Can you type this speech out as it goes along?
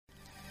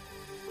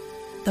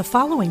The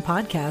following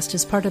podcast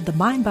is part of the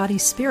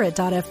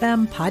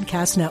MindBodySpirit.fm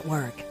podcast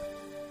network.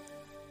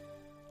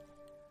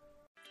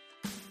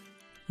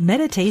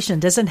 Meditation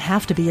doesn't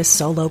have to be a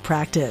solo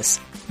practice.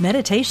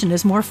 Meditation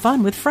is more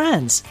fun with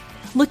friends.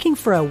 Looking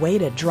for a way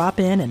to drop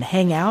in and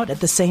hang out at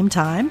the same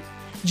time?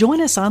 Join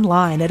us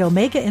online at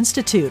Omega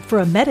Institute for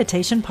a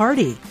meditation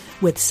party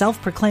with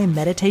self-proclaimed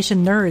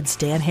meditation nerds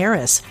Dan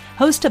Harris,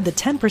 host of the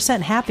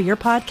 10% Happier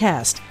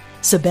podcast,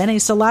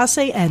 Sebene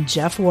Selassie, and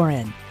Jeff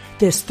Warren.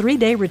 This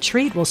 3-day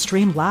retreat will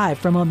stream live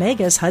from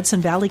Omega's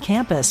Hudson Valley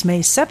campus May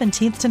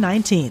 17th to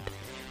 19th.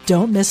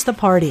 Don't miss the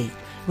party.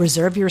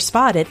 Reserve your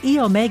spot at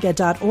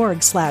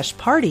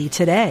eomega.org/party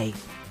today.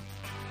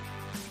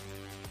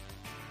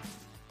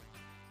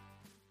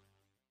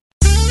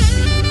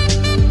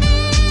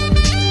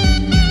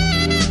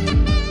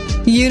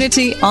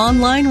 Unity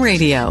Online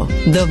Radio,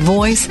 the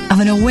voice of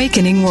an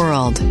awakening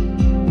world.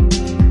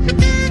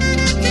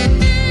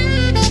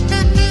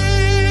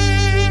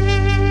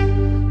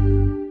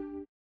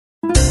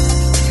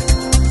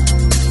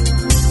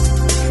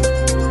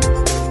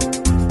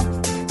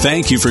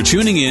 Thank you for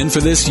tuning in for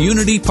this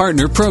Unity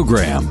Partner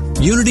Program.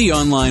 Unity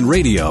Online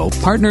Radio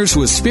partners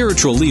with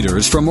spiritual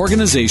leaders from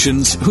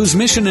organizations whose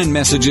mission and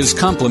messages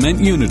complement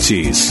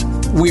Unity's.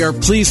 We are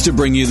pleased to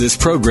bring you this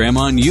program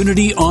on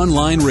Unity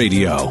Online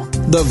Radio,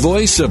 the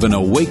voice of an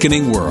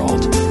awakening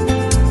world.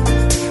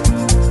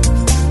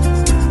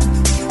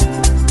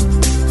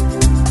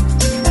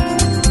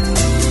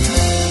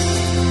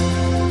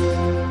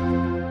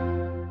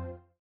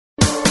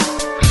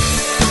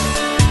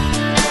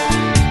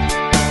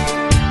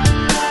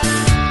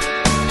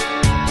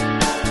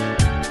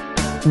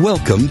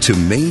 Welcome to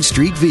Main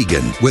Street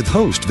Vegan with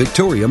host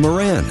Victoria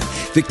Moran.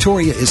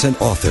 Victoria is an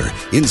author,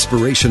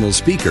 inspirational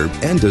speaker,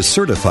 and a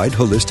certified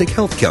holistic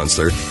health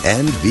counselor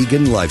and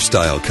vegan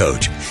lifestyle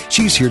coach.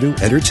 She's here to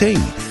entertain,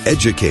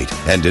 educate,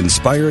 and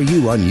inspire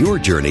you on your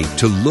journey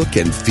to look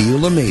and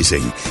feel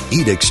amazing,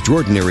 eat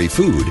extraordinary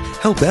food,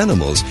 help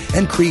animals,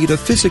 and create a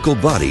physical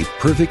body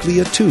perfectly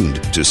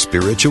attuned to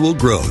spiritual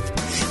growth.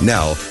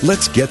 Now,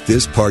 let's get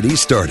this party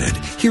started.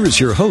 Here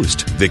is your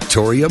host,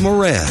 Victoria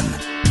Moran.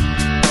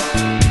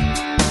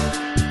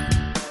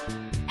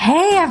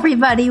 Hey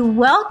everybody,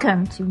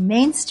 welcome to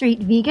Main Street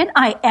Vegan.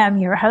 I am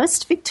your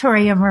host,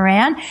 Victoria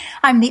Moran.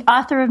 I'm the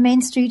author of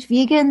Main Street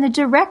Vegan, the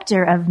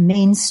director of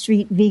Main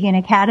Street Vegan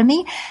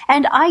Academy,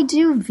 and I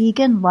do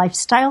vegan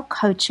lifestyle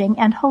coaching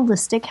and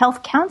holistic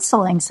health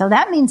counseling. So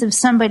that means if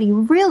somebody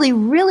really,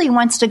 really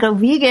wants to go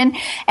vegan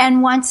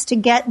and wants to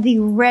get the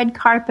red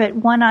carpet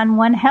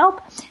one-on-one help,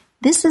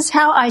 this is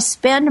how I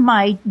spend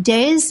my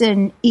days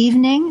and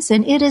evenings,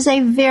 and it is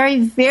a very,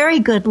 very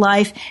good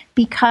life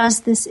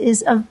because this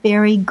is a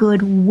very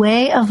good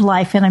way of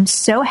life, and I'm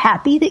so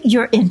happy that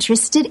you're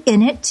interested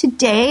in it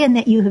today and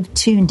that you have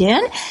tuned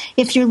in.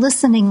 If you're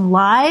listening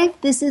live,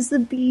 this is the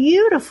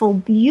beautiful,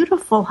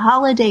 beautiful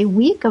holiday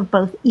week of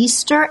both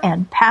Easter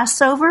and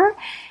Passover,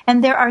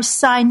 and there are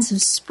signs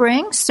of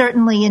spring,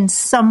 certainly in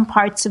some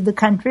parts of the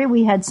country.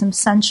 We had some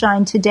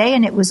sunshine today,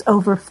 and it was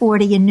over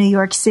 40 in New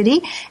York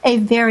City, a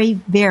very,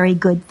 very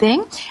good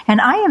thing.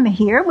 And I am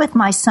here with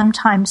my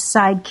sometime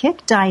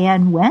sidekick,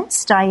 Diane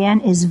Wentz.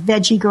 Diane is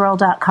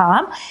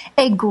VeggieGirl.com,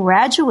 a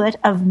graduate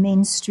of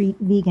Main Street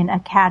Vegan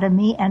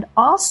Academy, and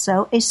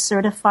also a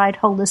certified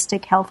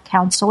holistic health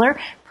counselor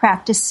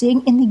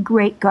practicing in the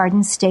great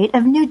Garden State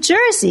of New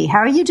Jersey. How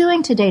are you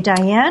doing today,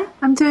 Diane?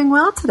 I'm doing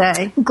well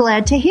today.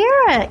 Glad to hear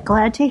it.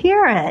 Glad to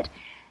hear it.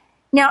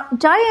 Now,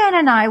 Diane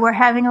and I were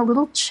having a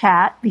little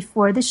chat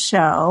before the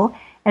show,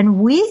 and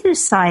we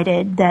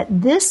decided that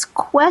this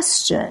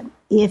question,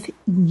 if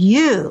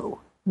you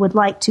would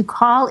like to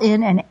call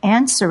in and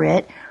answer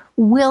it,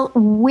 will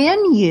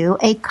win you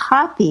a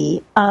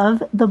copy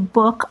of the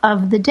book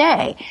of the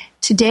day.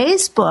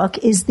 Today's book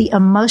is The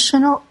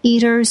Emotional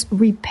Eater's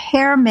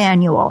Repair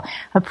Manual,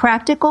 a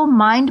practical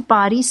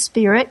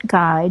mind-body-spirit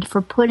guide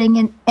for putting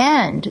an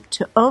end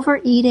to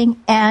overeating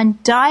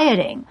and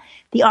dieting.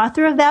 The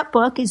author of that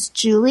book is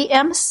Julie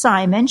M.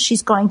 Simon.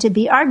 She's going to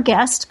be our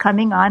guest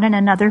coming on in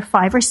another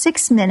 5 or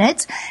 6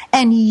 minutes.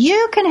 And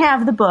you can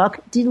have the book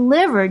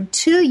delivered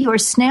to your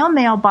snail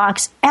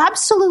mailbox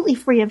absolutely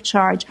free of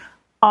charge.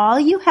 All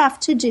you have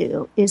to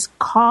do is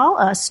call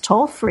us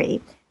toll-free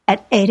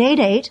at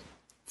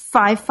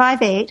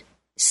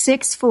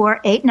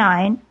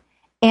 888-558-6489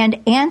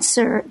 and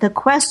answer the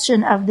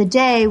question of the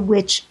day,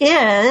 which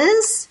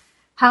is...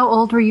 How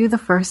old were you the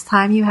first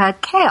time you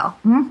had kale?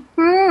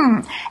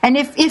 Mm-hmm. And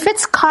if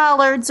it's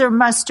collards or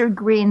mustard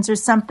greens or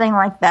something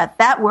like that,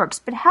 that works.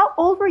 But how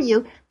old were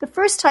you the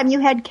first time you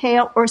had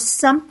kale or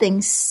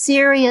something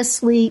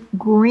seriously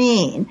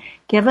green?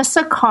 Give us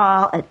a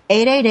call at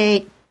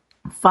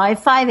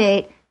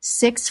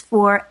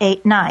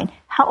 888-558-6489.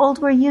 How old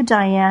were you,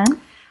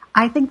 Diane?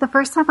 I think the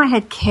first time I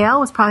had kale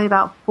was probably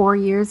about 4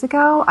 years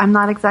ago. I'm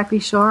not exactly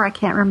sure. I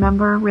can't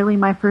remember really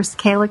my first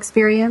kale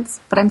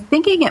experience, but I'm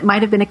thinking it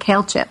might have been a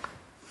kale chip.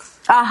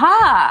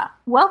 Aha!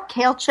 Well,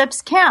 kale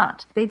chips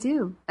count. They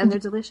do, and they're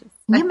delicious.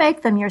 You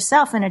make them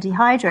yourself in a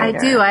dehydrator. I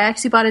do. I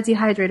actually bought a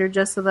dehydrator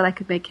just so that I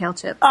could make kale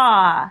chips.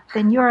 Ah,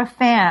 then you're a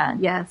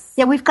fan. Yes.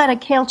 Yeah, we've got a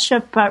kale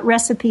chip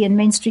recipe in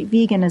Main Street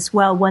Vegan as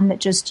well, one that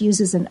just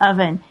uses an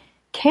oven.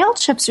 Kale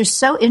chips are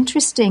so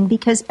interesting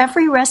because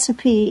every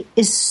recipe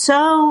is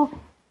so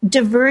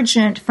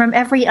divergent from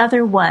every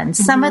other one.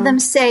 Some of them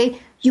say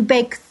you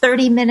bake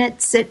 30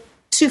 minutes at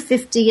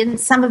 250, and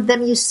some of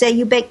them you say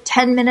you bake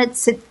 10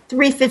 minutes at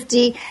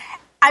 350.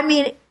 I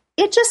mean,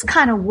 it just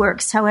kind of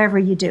works however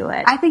you do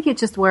it. I think it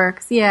just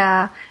works,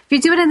 yeah. If you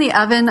do it in the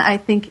oven, I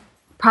think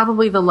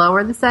probably the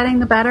lower the setting,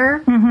 the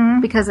better,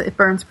 because it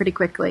burns pretty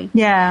quickly.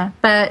 Yeah.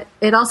 But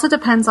it also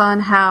depends on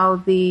how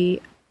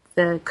the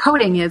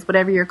coating is,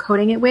 whatever you're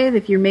coating it with.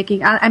 If you're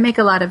making, I make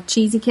a lot of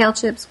cheesy kale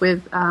chips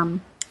with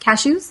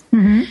cashews,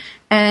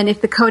 and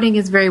if the coating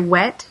is very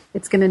wet,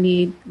 it's going to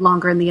need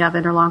longer in the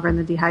oven or longer in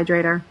the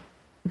dehydrator.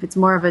 If it's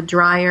more of a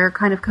drier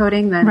kind of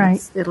coating, then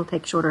it'll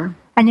take shorter.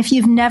 And if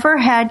you've never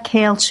had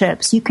kale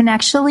chips, you can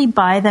actually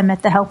buy them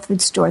at the health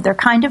food store. They're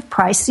kind of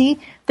pricey.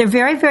 They're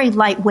very, very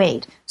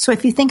lightweight. So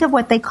if you think of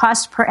what they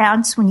cost per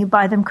ounce when you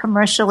buy them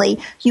commercially,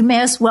 you may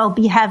as well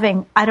be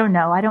having, I don't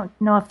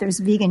know if there's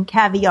vegan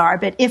caviar,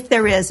 but if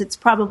there is, it's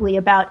probably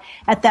about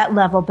at that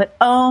level. But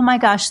oh my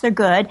gosh, they're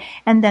good.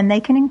 And then they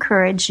can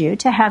encourage you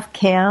to have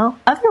kale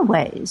other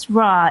ways,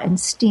 raw and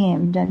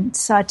steamed and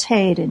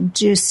sauteed and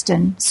juiced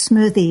and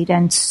smoothied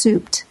and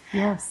souped.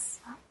 Yes.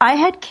 I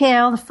had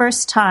kale the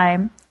first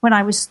time when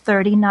I was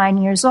 39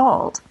 years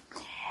old,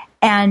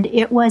 and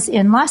it was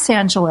in Los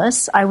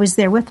Angeles. I was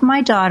there with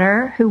my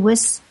daughter, who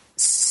was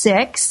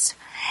 6,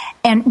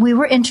 and we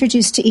were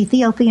introduced to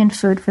Ethiopian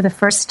food for the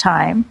first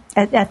time.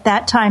 At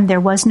that time, there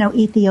was no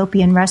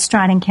Ethiopian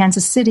restaurant in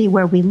Kansas City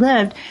where we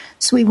lived,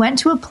 so we went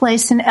to a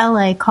place in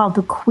L.A. called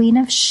the Queen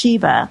of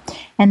Sheba,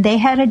 and they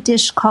had a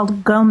dish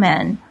called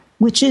gomen,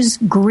 which is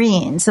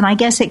greens, and I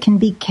guess it can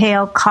be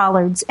kale,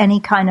 collards,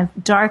 any kind of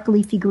dark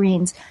leafy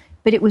greens.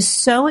 But it was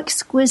so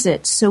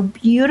exquisite, so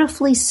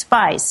beautifully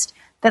spiced,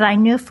 that I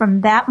knew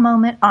from that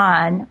moment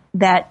on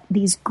that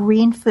these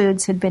green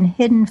foods had been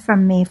hidden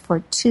from me for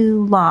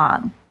too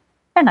long.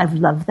 And I've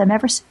loved them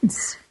ever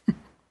since.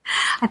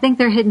 I think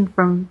they're hidden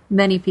from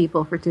many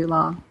people for too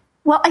long.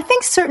 Well, I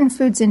think certain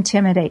foods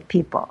intimidate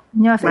people.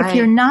 You know, if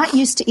you're not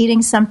used to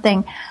eating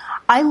something...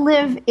 I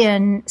live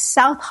in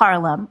South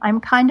Harlem. I'm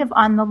kind of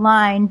on the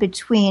line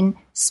between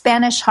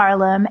Spanish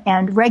Harlem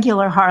and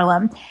regular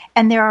Harlem.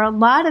 And there are a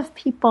lot of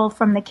people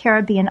from the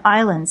Caribbean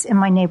islands in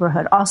my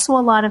neighborhood, also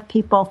a lot of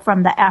people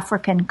from the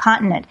African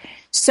continent.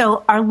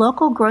 So our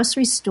local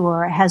grocery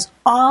store has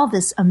all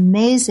this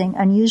amazing,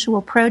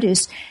 unusual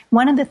produce.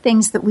 One of the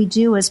things that we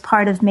do as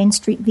part of Main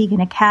Street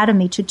Vegan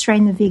Academy to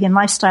train the vegan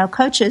lifestyle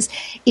coaches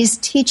is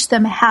teach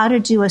them how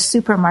to do a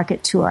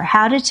supermarket tour,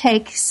 how to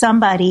take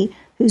somebody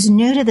who's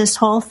new to this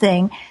whole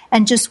thing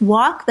and just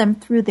walk them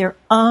through their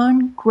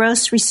own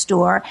grocery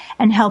store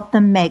and help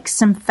them make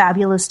some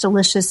fabulous,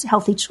 delicious,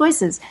 healthy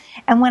choices.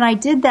 And when I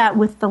did that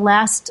with the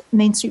last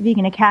Main Street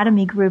Vegan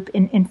Academy group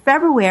in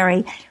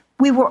February,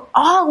 we were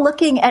all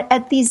looking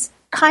at these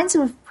kinds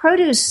of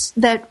produce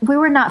that we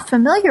were not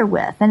familiar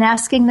with and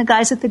asking the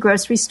guys at the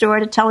grocery store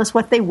to tell us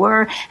what they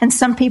were. And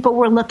some people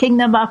were looking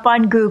them up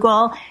on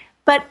Google.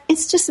 But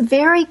it's just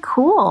very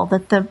cool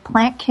that the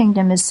plant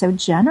kingdom is so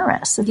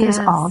generous that there's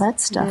all that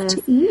stuff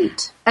to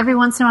eat. Every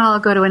once in a while I'll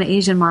go to an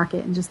Asian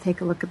market and just take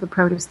a look at the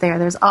produce there.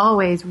 There's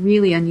always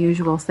really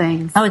unusual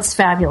things. Oh, it's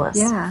fabulous.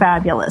 Yeah.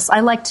 Fabulous.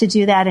 I like to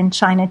do that in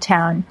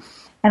Chinatown.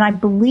 And I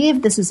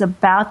believe this is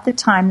about the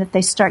time that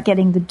they start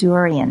getting the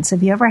durians.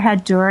 Have you ever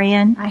had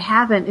durian? I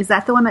haven't. Is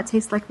that the one that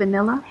tastes like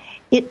vanilla?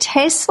 It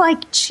tastes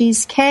like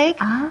cheesecake,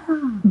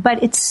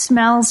 but it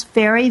smells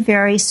very,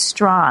 very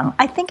strong.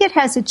 I think it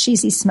has a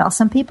cheesy smell.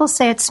 Some people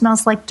say it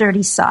smells like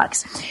dirty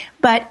socks.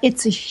 But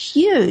it's a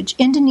huge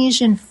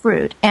Indonesian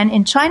fruit. And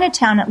in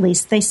Chinatown, at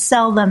least, they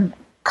sell them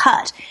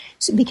cut.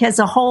 Because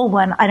a whole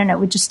one, I don't know, it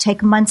would just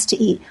take months to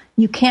eat.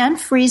 You can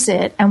freeze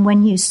it, and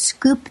when you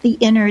scoop the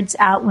innards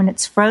out when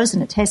it's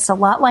frozen, it tastes a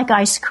lot like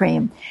ice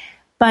cream.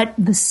 But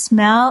the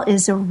smell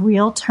is a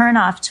real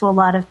turnoff to a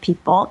lot of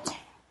people.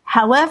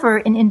 However,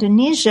 in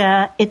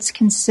Indonesia, it's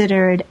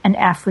considered an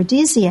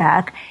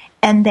aphrodisiac,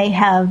 and they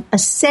have a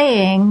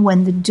saying,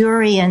 when the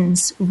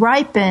durians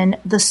ripen,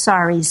 the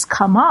saris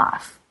come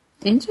off.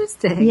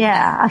 Interesting.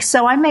 Yeah.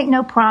 So I make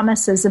no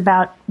promises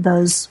about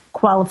those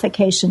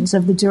qualifications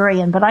of the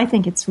durian, but I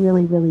think it's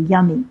really, really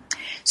yummy.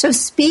 So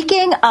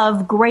speaking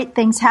of great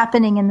things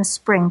happening in the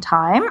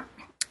springtime,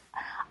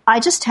 I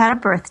just had a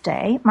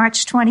birthday,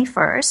 March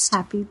 21st.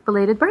 Happy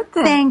belated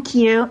birthday. Thank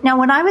you. Now,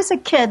 when I was a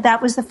kid,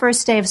 that was the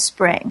first day of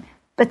spring.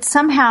 But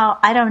somehow,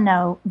 I don't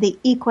know, the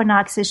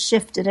equinox has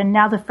shifted, and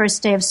now the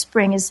first day of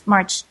spring is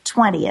March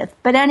 20th.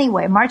 But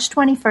anyway, March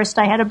 21st,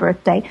 I had a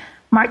birthday.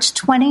 March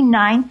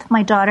 29th,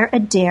 my daughter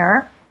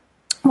Adair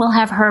will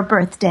have her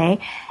birthday.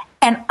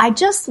 And I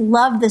just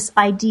love this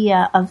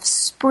idea of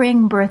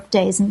spring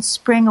birthdays and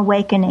spring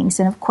awakenings.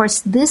 And of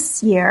course,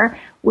 this year,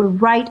 we're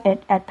right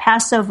at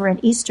Passover and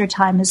Easter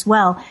time as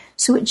well.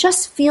 So it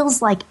just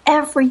feels like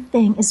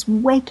everything is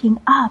waking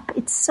up.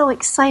 It's so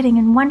exciting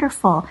and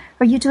wonderful.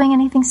 Are you doing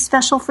anything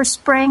special for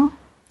spring?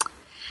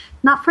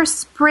 Not for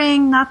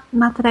spring, not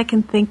that I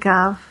can think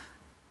of.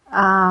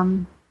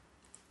 I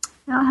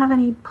don't have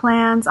any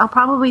plans. I'll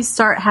probably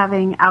start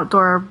having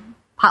outdoor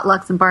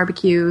potlucks and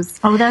barbecues.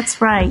 Oh, that's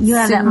right. You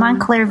have that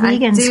Montclair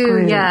Vegans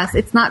group. Yes.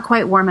 It's not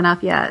quite warm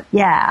enough yet.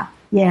 Yeah.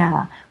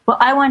 Well,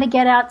 I want to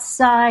get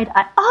outside.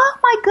 Oh,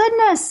 my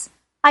goodness.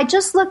 I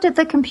just looked at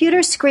the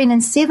computer screen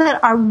and see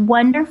that our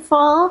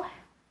wonderful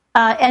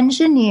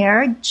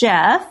engineer,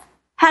 Jeff,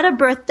 had a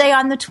birthday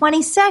on the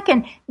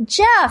 22nd.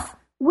 Jeff,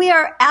 we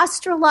are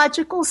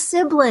astrological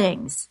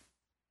siblings.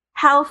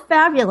 How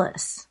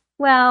fabulous.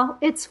 Well,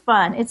 it's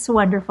fun. It's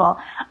wonderful.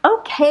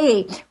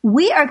 Okay,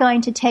 we are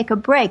going to take a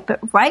break,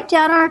 but write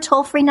down our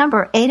toll-free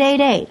number,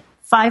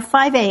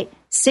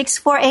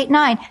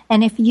 888-558-6489.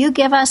 And if you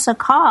give us a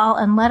call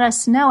and let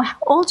us know how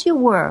old you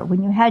were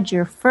when you had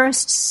your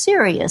first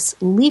serious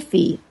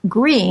leafy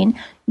green,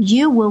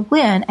 you will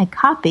win a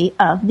copy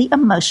of the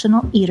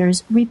Emotional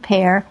Eaters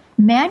Repair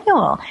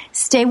Manual.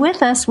 Stay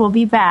with us. We'll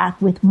be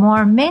back with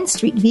more Main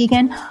Street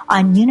Vegan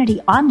on Unity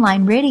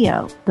Online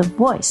Radio, the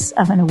voice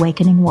of an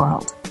awakening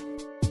world.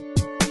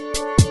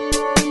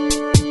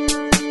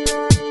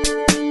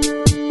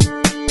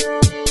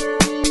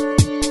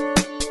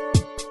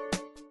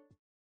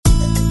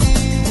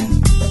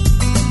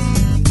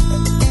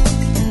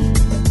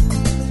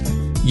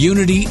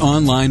 Unity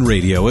Online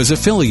Radio is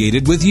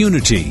affiliated with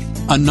Unity,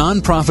 a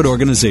nonprofit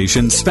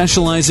organization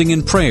specializing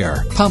in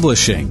prayer,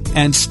 publishing,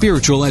 and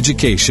spiritual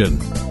education.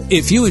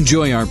 If you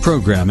enjoy our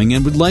programming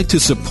and would like to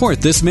support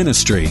this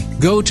ministry,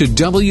 go to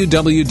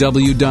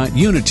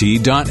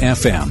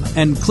www.unity.fm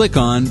and click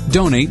on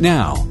Donate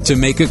Now to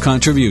make a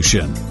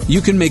contribution. You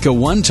can make a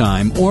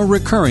one-time or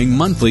recurring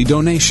monthly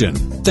donation.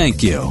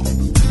 Thank you.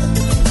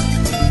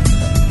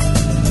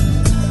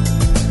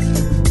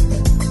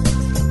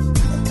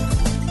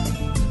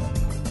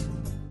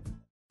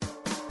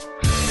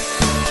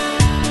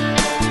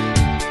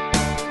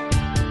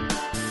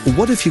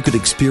 What if you could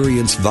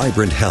experience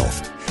vibrant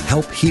health,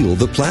 help heal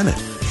the planet,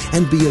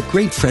 and be a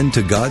great friend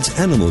to God's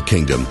animal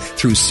kingdom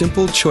through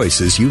simple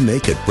choices you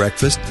make at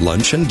breakfast,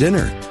 lunch, and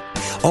dinner?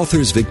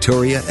 Authors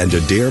Victoria and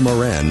Adair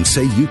Moran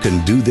say you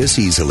can do this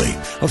easily,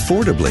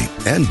 affordably,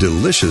 and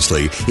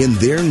deliciously in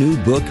their new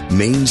book,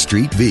 Main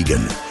Street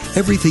Vegan.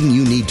 Everything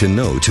you need to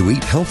know to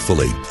eat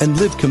healthfully and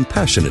live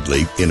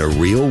compassionately in a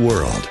real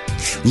world.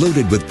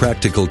 Loaded with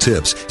practical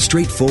tips,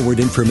 straightforward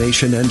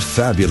information, and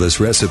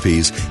fabulous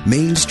recipes,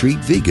 Main Street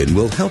Vegan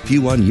will help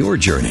you on your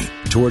journey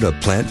toward a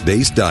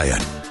plant-based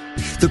diet.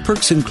 The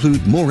perks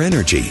include more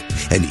energy,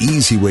 an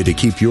easy way to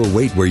keep your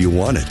weight where you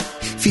want it,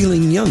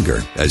 feeling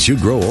younger as you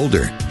grow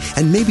older,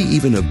 and maybe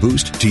even a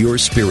boost to your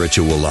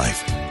spiritual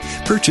life.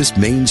 Purchase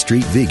Main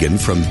Street Vegan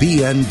from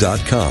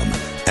BN.com,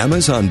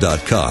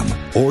 Amazon.com,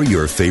 or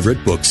your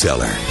favorite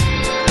bookseller.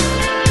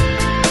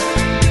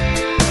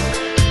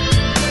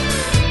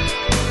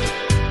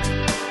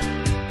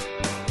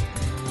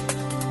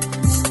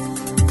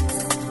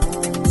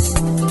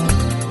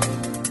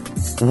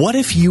 What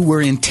if you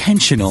were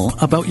intentional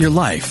about your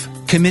life,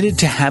 committed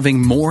to having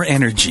more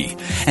energy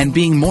and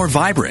being more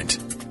vibrant?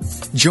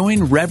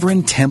 Join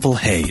Reverend Temple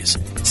Hayes,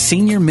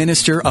 Senior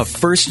Minister of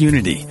First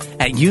Unity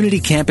at Unity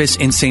Campus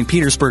in St.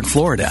 Petersburg,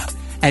 Florida,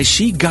 as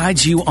she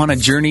guides you on a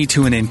journey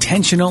to an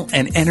intentional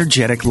and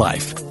energetic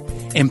life.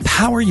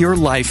 Empower your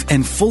life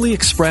and fully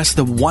express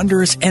the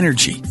wondrous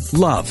energy,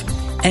 love,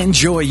 and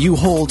joy you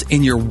hold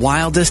in your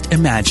wildest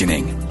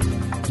imagining.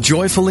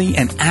 Joyfully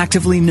and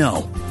actively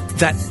know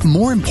that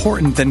more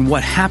important than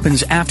what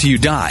happens after you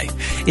die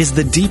is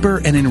the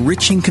deeper and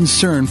enriching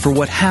concern for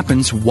what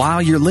happens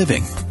while you're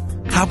living.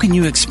 How can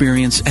you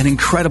experience an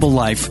incredible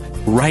life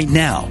right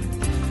now?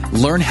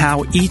 Learn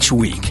how each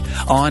week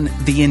on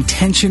The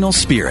Intentional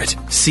Spirit,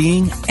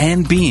 Seeing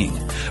and Being,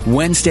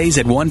 Wednesdays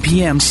at 1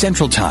 p.m.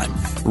 Central Time,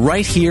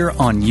 right here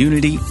on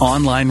Unity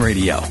Online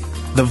Radio,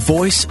 the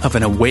voice of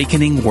an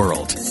awakening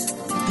world.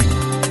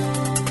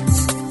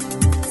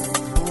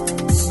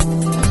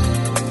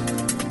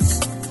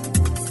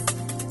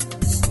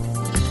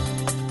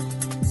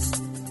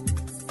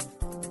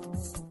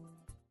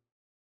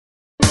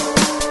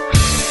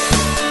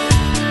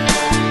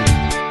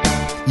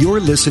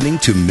 You're listening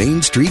to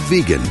Main Street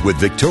Vegan with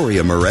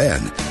Victoria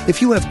Moran.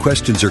 If you have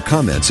questions or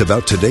comments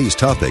about today's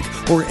topic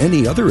or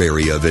any other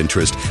area of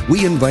interest,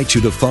 we invite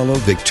you to follow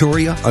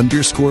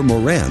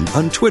Victoria_Moran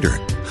on Twitter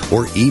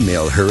or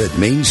email her at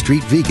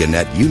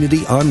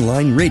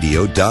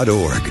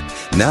mainstreetveganatunityon.org.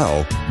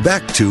 Now,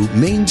 back to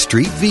Main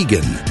Street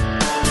Vegan.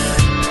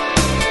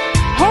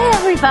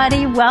 Hey,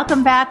 everybody.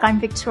 Welcome back. I'm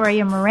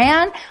Victoria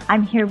Moran.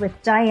 I'm here with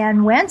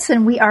Diane Wentz,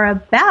 and we are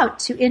about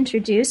to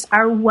introduce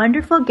our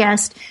wonderful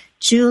guest,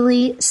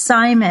 Julie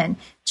Simon.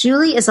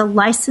 Julie is a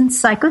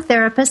licensed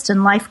psychotherapist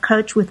and life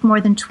coach with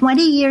more than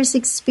 20 years'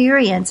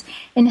 experience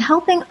in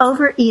helping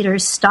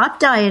overeaters stop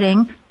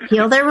dieting,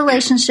 heal their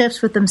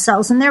relationships with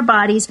themselves and their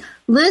bodies,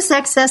 lose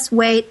excess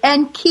weight,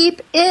 and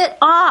keep it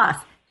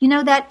off. You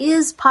know, that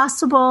is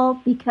possible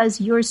because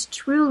yours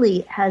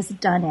truly has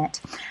done it.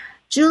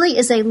 Julie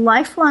is a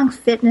lifelong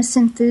fitness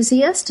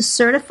enthusiast, a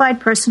certified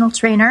personal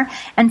trainer,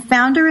 and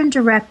founder and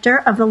director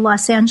of the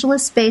Los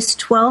Angeles-based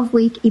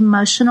 12-week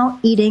emotional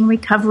eating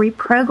recovery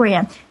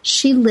program.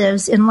 She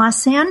lives in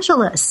Los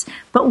Angeles.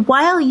 But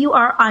while you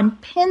are on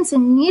pins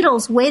and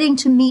needles waiting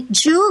to meet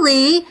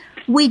Julie,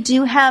 we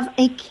do have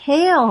a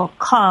Kale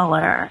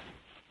caller.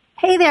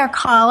 Hey there,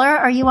 caller.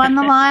 Are you on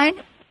the line?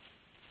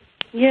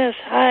 Yes,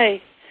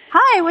 hi.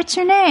 Hi, what's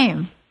your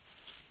name?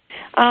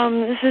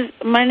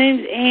 My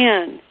name's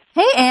Ann.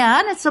 Hey,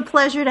 Ann, it's a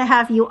pleasure to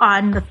have you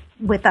on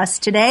with us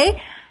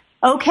today.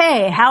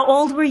 Okay, how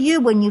old were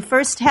you when you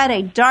first had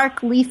a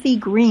dark leafy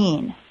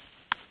green?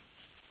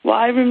 Well,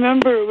 I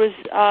remember it was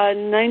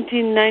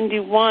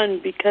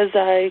 1991 because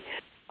I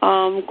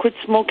quit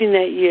smoking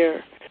that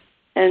year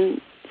and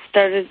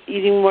started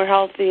eating more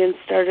healthy and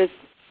started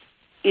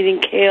eating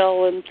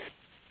kale and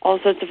all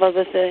sorts of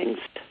other things.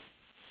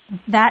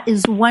 That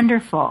is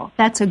wonderful.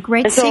 That's a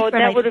great and so secret.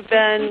 That would have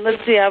been,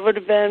 I would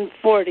have been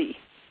 40.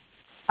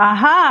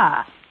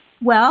 Aha.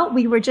 Well,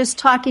 we were just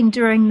talking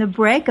during the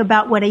break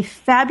about what a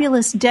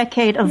fabulous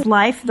decade of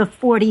life the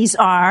 40s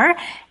are.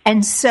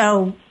 And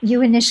so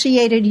you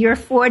initiated your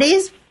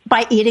 40s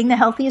by eating the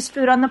healthiest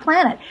food on the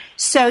planet.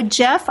 So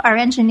Jeff, our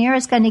engineer,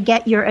 is going to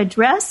get your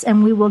address,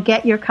 and we will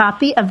get your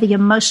copy of the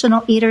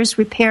Emotional Eaters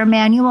Repair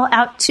Manual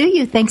out to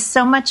you. Thanks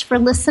so much for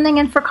listening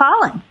and for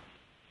calling.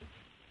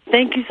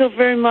 Thank you so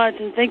very much,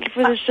 and thank you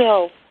for the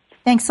show.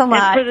 Thanks a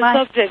lot. And for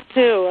the subject,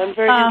 too. I'm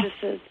very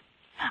interested.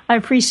 I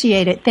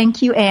appreciate it.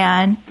 Thank you,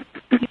 Ann.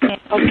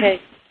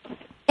 Okay.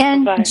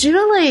 And Bye.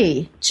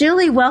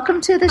 Julie,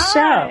 welcome to the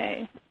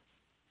show.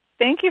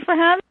 Thank you for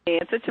having me.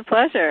 It's such a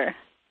pleasure.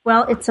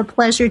 Well, it's a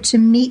pleasure to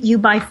meet you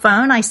by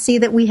phone. I see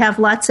that we have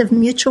lots of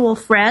mutual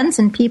friends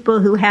and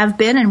people who have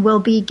been and will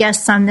be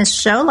guests on this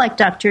show, like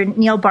Dr.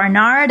 Neil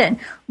Barnard and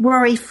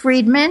Rory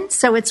Friedman.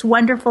 So it's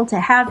wonderful to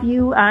have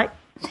you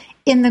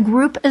in the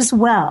group as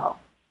well.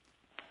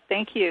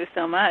 Thank you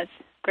so much.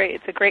 Great.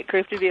 It's a great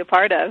group to be a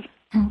part of.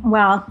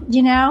 Well,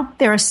 you know,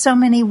 there are so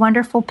many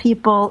wonderful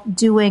people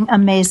doing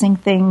amazing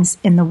things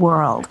in the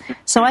world.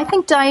 So I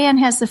think Diane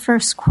has the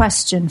first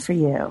question for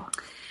you.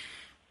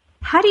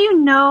 How do you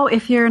know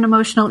if you're an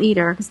emotional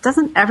eater? Because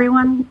doesn't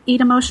everyone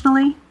eat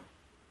emotionally?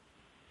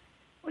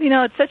 Well, you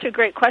know, it's such a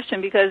great question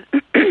because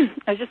I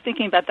was just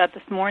thinking about that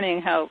this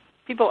morning, how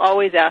people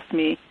always ask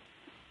me,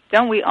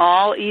 don't we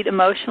all eat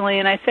emotionally?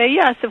 And I say,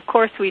 yes, of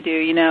course we do.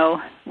 You know,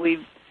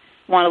 we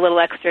want a little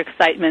extra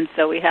excitement,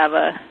 so we have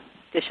a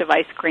dish of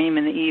ice cream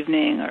in the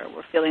evening, or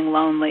we're feeling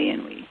lonely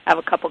and we have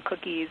a couple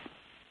cookies.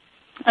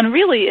 And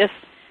really, if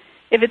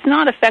it's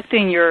not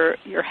affecting your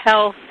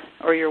health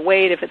or your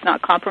weight, if it's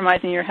not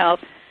compromising your health,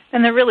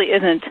 then there really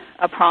isn't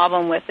a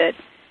problem with it.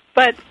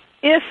 But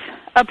if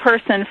a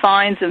person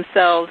finds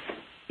themselves,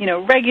 you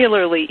know,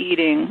 regularly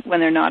eating when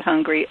they're not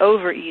hungry,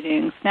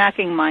 overeating,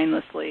 snacking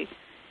mindlessly,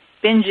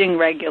 binging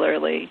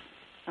regularly,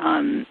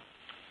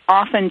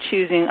 often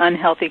choosing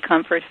unhealthy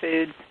comfort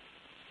foods,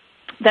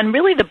 then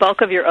really the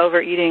bulk of your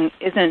overeating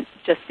isn't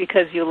just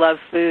because you love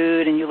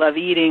food and you love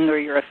eating or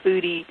you're a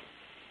foodie.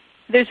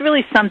 There's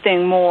really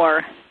something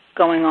more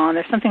going on.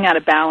 There's something out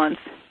of balance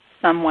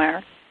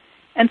somewhere.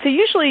 And so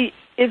usually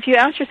if you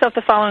ask yourself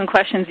the following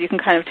questions, you can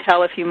kind of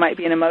tell if you might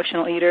be an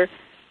emotional eater.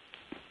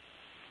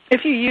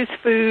 If you use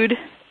food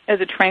as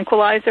a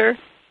tranquilizer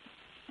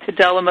to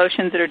dull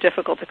emotions that are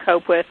difficult to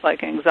cope with,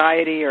 like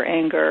anxiety or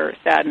anger or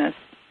sadness,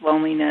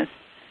 loneliness.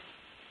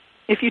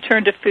 If you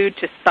turn to food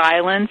to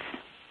silence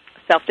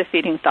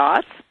self-defeating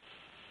thoughts,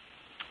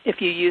 if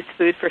you use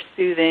food for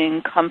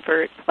soothing,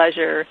 comfort,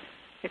 pleasure,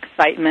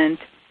 excitement,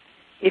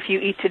 if you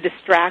eat to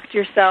distract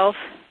yourself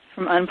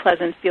from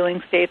unpleasant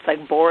feeling states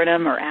like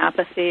boredom or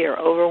apathy or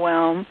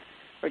overwhelm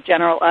or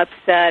general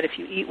upset, if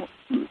you eat,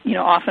 you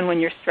know, often when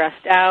you're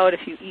stressed out,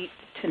 if you eat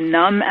to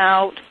numb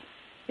out,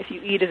 if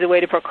you eat as a way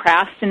to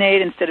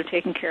procrastinate instead of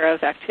taking care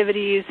of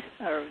activities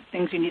or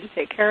things you need to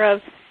take care of,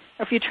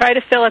 or if you try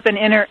to fill up an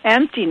inner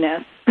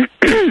emptiness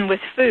with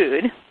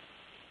food,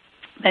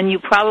 then you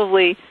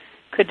probably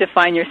could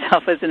define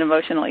yourself as an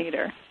emotional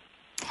eater.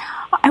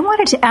 I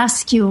wanted to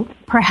ask you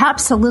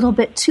perhaps a little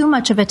bit too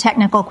much of a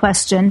technical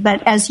question,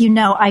 but as you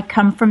know, I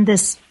come from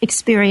this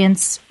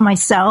experience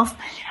myself,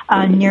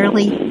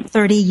 nearly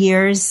 30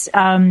 years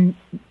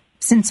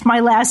since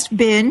my last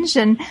binge,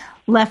 and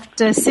left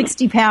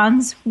 60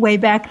 pounds way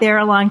back there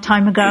a long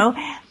time ago.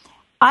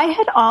 I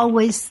had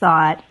always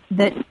thought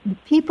that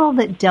people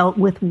that dealt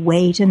with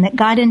weight and that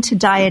got into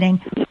dieting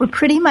were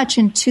pretty much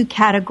in two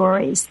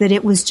categories, that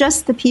it was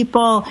just the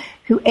people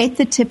who ate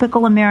the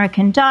typical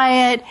American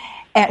diet,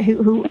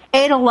 who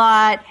ate a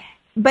lot,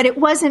 but it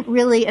wasn't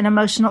really an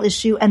emotional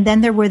issue. And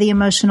then there were the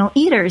emotional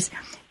eaters.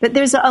 But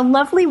there's a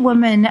lovely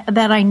woman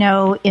that I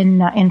know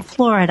in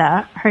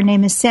Florida. Her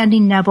name is Sandy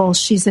Neville.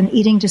 She's an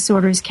eating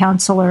disorders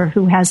counselor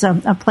who has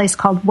a place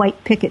called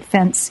White Picket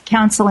Fence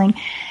Counseling.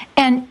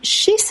 And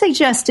she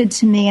suggested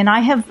to me, and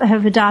I have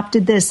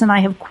adopted this, and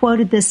I have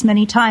quoted this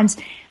many times,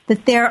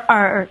 that there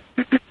are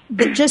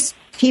just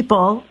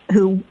people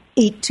who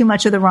eat too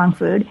much of the wrong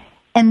food.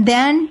 And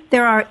then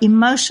there are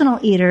emotional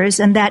eaters,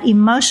 and that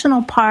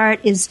emotional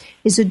part is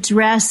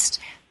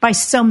addressed by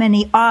so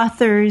many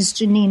authors,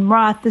 Janine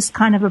Roth, this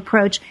kind of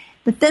approach.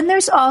 But then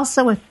there's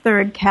also a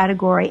third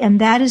category, and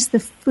that is the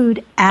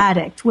food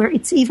addict, where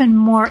it's even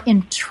more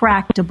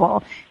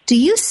intractable. Do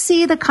you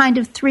see the kind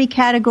of three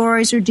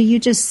categories, or do you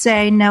just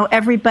say, no,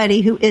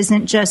 everybody who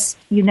isn't just,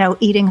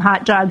 eating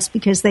hot dogs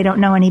because they don't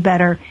know any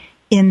better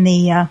in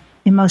the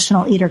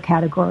emotional eater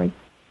category?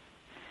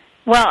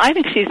 Well, I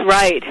think she's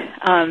right.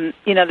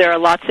 There are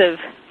lots of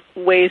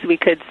ways we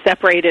could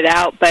separate it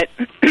out, but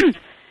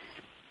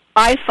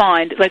I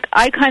find,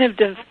 I kind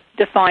of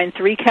define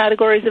three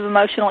categories of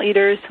emotional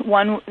eaters.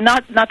 One,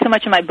 not so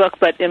much in my book,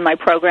 but in my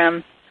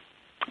program.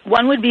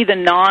 One would be the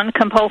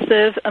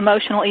non-compulsive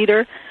emotional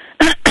eater,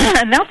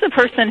 and that's a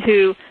person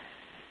who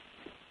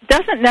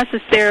doesn't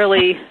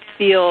necessarily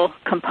feel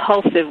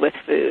compulsive with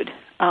food.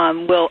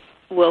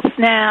 Will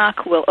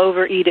snack, will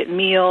overeat at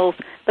meals,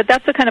 but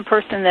that's the kind of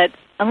person that,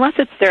 unless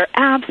it's their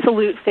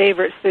absolute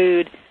favorite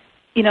food,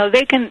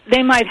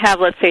 they might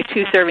have, let's say,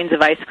 2 servings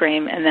of ice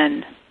cream and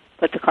then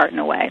put the carton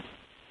away,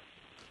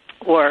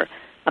 or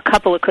a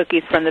couple of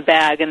cookies from the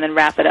bag and then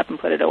wrap it up and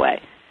put it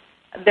away.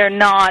 They're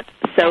not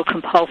so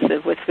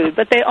compulsive with food,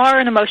 but they are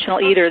an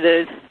emotional eater.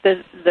 The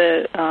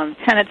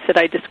tenets that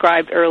I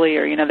described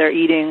earlier, they're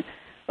eating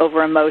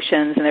over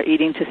emotions and they're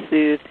eating to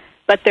soothe,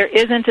 but there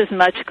isn't as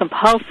much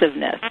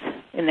compulsiveness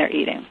in their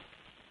eating.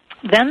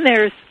 Then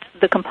there's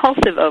the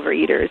compulsive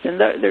overeaters, and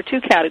there are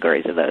 2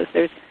 categories of those.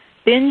 There's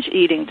binge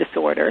eating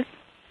disorder,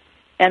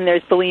 and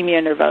there's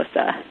bulimia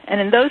nervosa.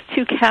 And in those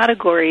 2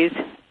 categories,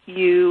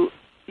 you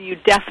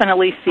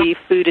definitely see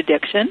food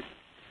addiction.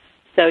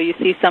 So you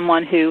see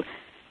someone who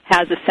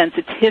has a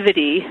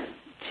sensitivity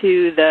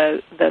to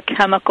the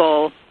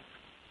chemical,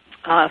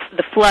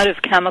 the flood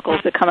of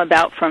chemicals that come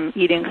about from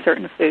eating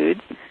certain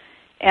foods.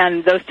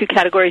 And those 2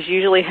 categories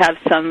usually have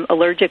some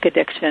allergic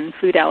addiction,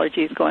 food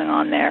allergies going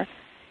on there.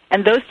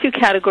 And those 2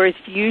 categories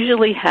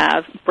usually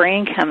have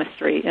brain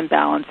chemistry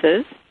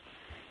imbalances.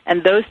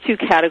 And those 2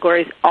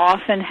 categories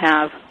often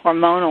have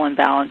hormonal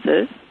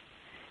imbalances.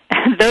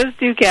 And those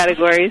 2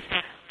 categories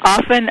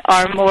often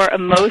are more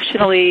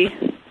emotionally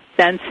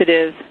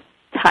sensitive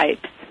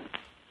types.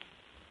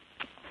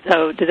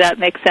 So does that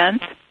make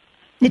sense?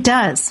 It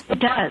does. It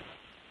does.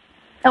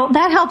 Oh,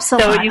 that helps a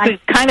lot. So you could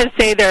kind of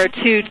say there are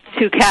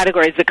two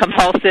categories, the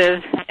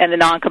compulsive and the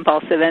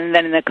non-compulsive, and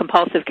then in the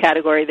compulsive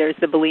category there's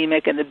the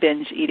bulimic and the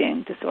binge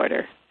eating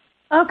disorder.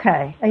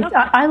 Okay.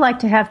 I like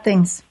to have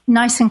things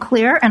nice and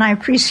clear, and I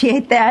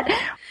appreciate that.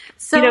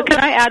 So, can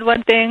I add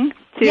one thing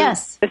to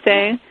the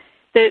thing?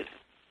 That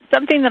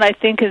something that I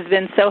think has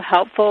been so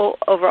helpful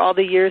over all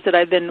the years that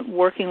I've been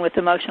working with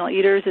emotional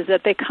eaters is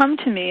that they come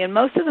to me, and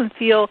most of them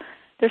feel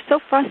they're so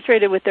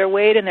frustrated with their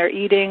weight and their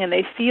eating, and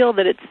they feel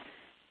that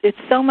it's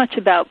so much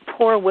about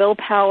poor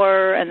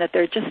willpower and that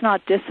they're just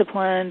not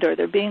disciplined or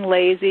they're being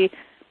lazy.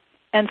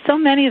 And so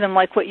many of them,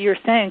 like what you're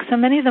saying, so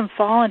many of them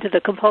fall into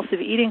the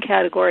compulsive eating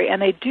category, and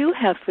they do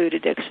have food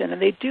addiction,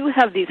 and they do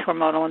have these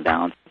hormonal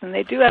imbalances, and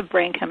they do have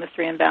brain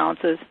chemistry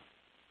imbalances.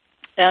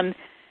 And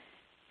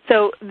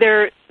so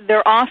they're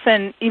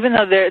often, even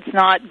though it's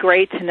not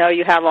great to know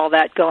you have all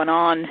that going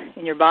on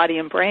in your body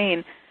and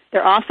brain,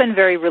 they're often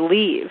very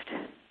relieved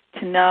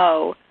to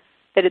know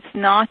that it's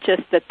not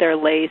just that they're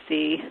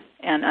lazy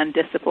and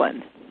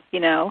undisciplined,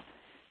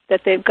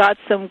 that they've got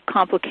some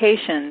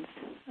complications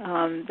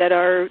that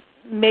are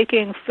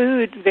making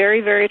food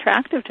very, very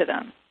attractive to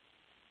them.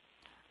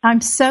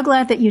 I'm so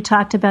glad that you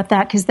talked about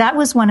that, because that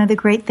was one of the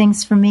great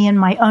things for me in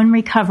my own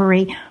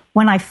recovery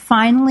when I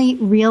finally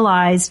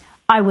realized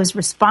I was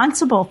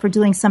responsible for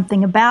doing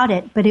something about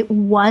it, but it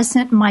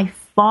wasn't my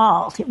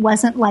fault. It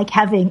wasn't like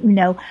having,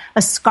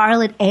 a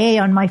scarlet A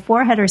on my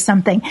forehead or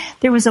something.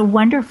 There was a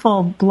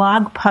wonderful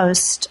blog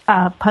post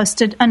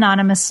posted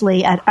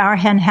anonymously at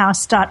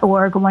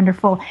ourhenhouse.org, a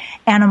wonderful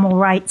animal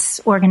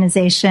rights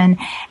organization.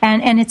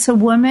 And it's a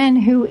woman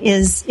who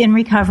is in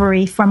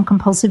recovery from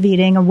compulsive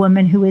eating, a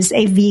woman who is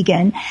a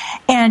vegan.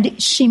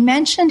 And she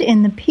mentioned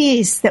in the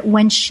piece that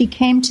when she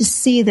came to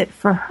see that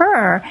for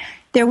her,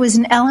 there was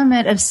an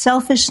element of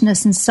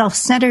selfishness and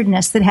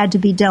self-centeredness that had to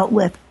be dealt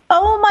with.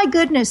 Oh, my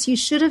goodness, you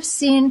should have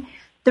seen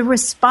the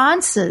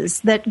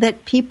responses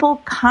that people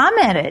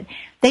commented.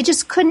 They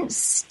just couldn't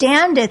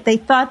stand it. They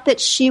thought that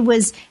she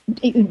was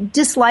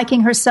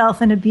disliking herself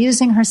and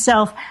abusing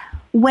herself,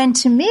 when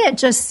to me it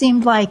just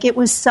seemed like it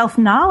was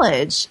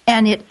self-knowledge,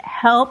 and it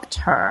helped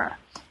her.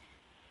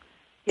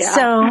 Yeah.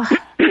 So,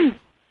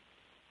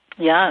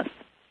 yes.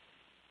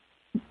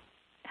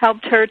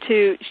 Helped her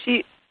to...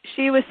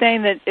 She was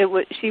saying that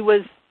she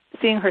was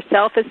seeing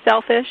herself as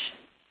selfish,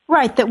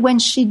 Right, that when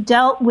she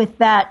dealt with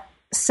that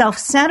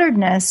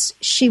self-centeredness,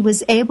 she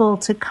was able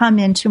to come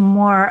into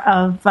more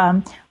of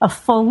a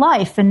full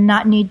life and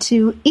not need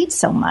to eat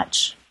so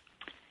much.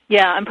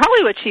 Yeah, and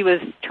probably what she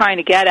was trying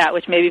to get at,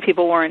 which maybe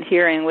people weren't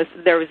hearing, was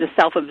there was a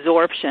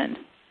self-absorption.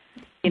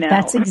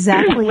 That's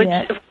exactly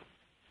it.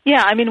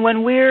 Yeah, I mean,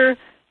 when we're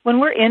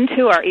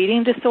into our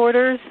eating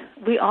disorders,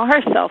 we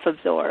are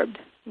self-absorbed.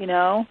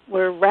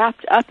 We're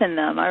wrapped up in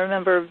them. I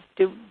remember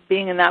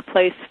being in that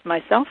place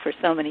myself for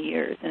so many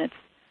years, and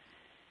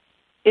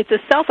it's a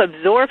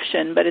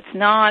self-absorption, but it's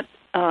not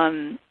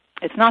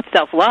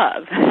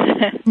self-love.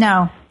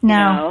 No,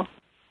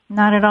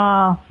 not at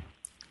all.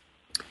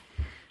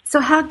 So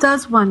how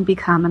does one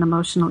become an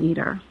emotional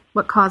eater?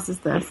 What causes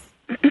this?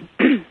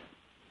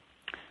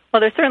 Well,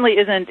 there certainly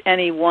isn't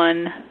any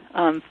one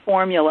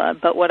formula,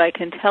 but what I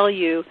can tell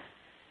you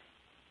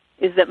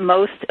is that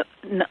what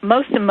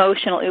most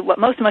emotional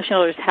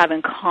eaters have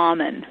in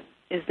common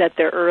is that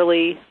their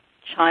early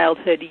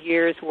childhood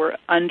years were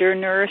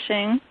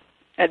undernourishing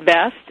at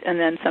best, and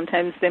then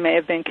sometimes they may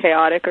have been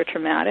chaotic or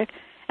traumatic.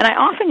 And I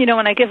often,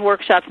 when I give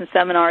workshops and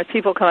seminars,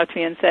 people come up to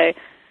me and say,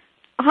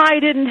 I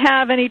didn't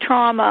have any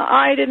trauma.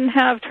 I didn't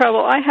have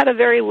trouble. I had a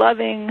very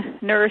loving,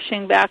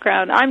 nourishing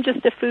background. I'm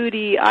just a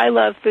foodie. I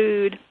love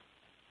food.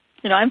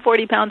 I'm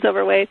 40 pounds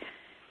overweight.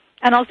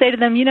 And I'll say to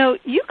them,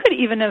 you could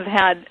even have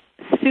had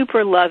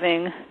super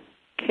loving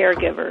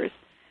caregivers,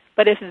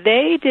 but if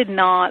they did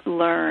not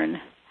learn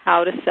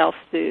how to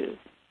self-soothe,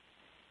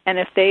 and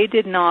if they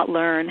did not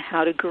learn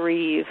how to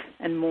grieve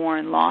and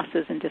mourn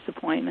losses and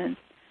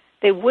disappointments,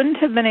 they wouldn't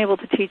have been able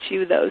to teach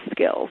you those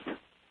skills.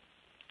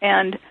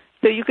 And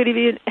so you could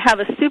even have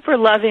a super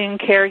loving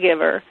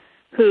caregiver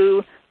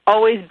who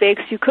always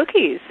bakes you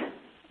cookies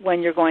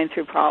when you're going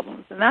through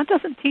problems. And that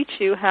doesn't teach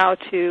you how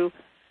to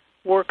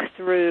work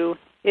through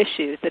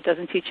issues. It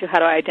doesn't teach you how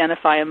to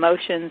identify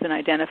emotions and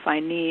identify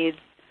needs.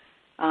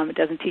 It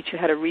doesn't teach you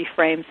how to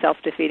reframe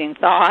self-defeating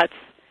thoughts.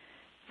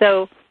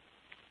 So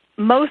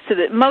most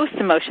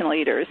emotional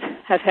eaters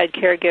have had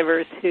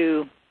caregivers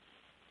who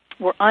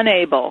were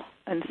unable,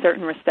 in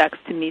certain respects,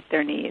 to meet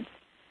their needs.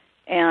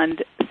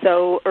 And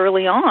so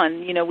early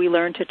on, we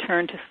learn to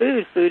turn to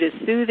food. Food is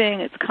soothing,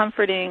 it's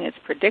comforting, it's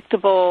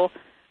predictable,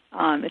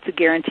 it's a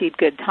guaranteed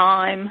good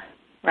time,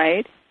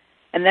 right?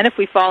 And then if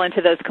we fall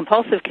into those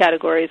compulsive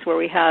categories where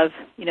we have,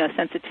 a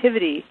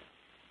sensitivity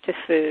to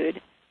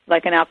food,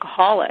 like an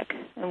alcoholic,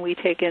 and we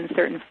take in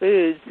certain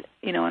foods,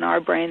 and our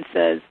brain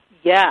says,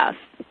 yes,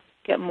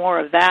 get more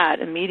of that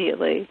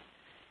immediately,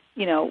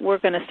 we're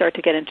going to start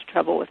to get into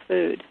trouble with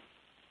food.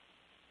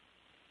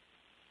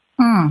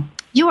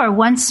 You are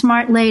one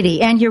smart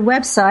lady, and your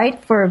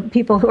website for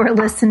people who are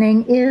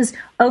listening is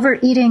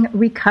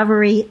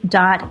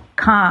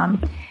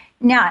overeatingrecovery.com.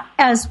 Now,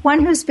 as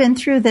one who's been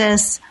through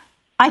this,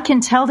 I can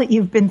tell that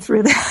you've been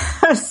through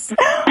this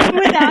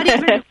without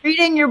even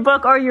reading your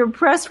book or your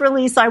press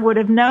release. I would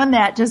have known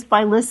that just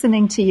by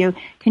listening to you.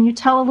 Can you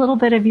tell a little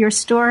bit of your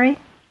story?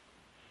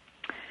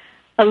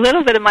 A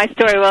little bit of my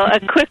story. Well, a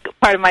quick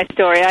part of my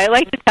story. I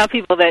like to tell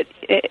people that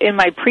in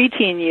my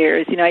preteen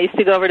years, I used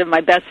to go over to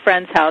my best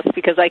friend's house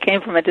because I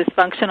came from a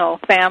dysfunctional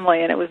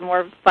family, and it was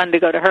more fun to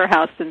go to her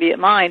house than be at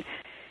mine.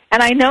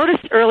 And I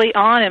noticed early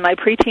on in my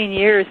preteen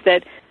years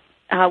that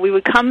we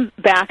would come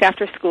back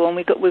after school, and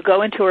we'd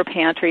go into her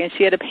pantry, and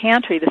she had a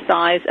pantry the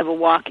size of a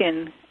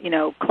walk-in,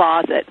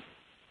 closet.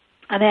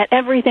 And they had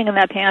everything in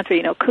that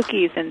pantry,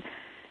 cookies and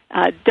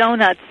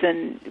donuts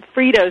and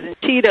Fritos and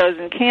Cheetos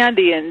and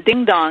candy and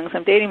ding-dongs.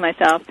 I'm dating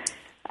myself.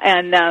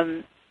 And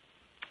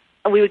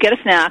we would get a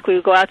snack. We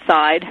would go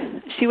outside.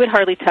 She would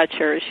hardly touch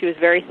hers. She was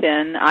very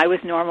thin. I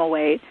was normal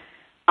weight.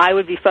 I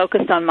would be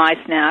focused on my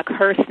snack,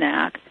 her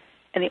snack.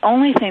 And the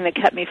only thing that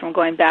kept me from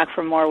going back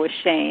for more was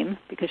shame,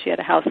 because she had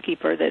a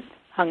housekeeper that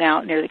hung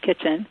out near the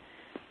kitchen.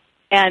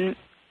 And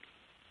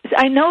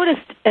I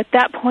noticed at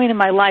that point in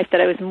my life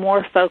that I was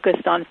more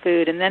focused on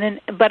food,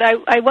 but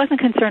I wasn't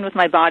concerned with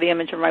my body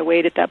image or my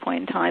weight at that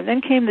point in time. Then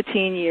came the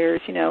teen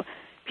years,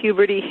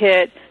 puberty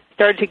hit,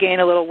 started to gain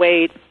a little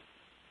weight,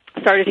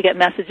 started to get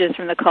messages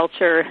from the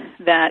culture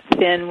that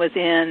thin was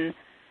in,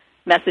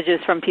 messages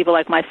from people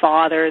like my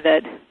father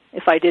that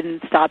if I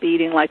didn't stop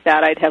eating like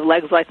that, I'd have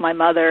legs like my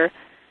mother.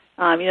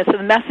 So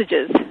the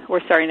messages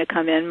were starting to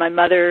come in. My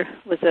mother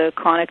was a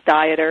chronic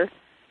dieter.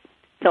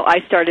 So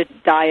I started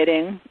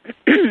dieting,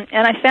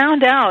 and I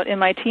found out in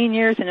my teen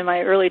years and in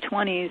my early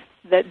 20s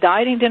that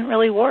dieting didn't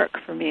really work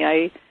for me.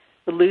 I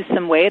would lose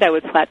some weight, I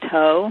would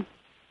plateau,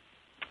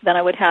 then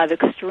I would have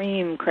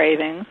extreme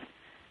cravings.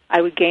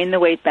 I would gain the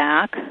weight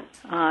back.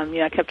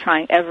 I kept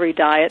trying every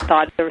diet,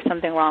 thought there was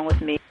something wrong with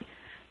me,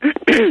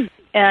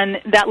 and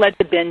that led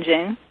to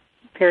binging,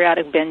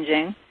 periodic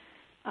binging.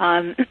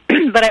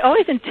 But I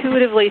always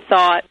intuitively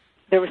thought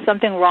there was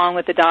something wrong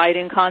with the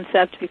dieting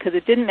concept because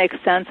it didn't make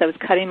sense. I was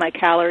cutting my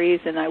calories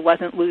and I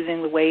wasn't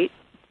losing the weight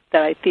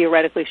that I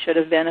theoretically should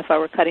have been if I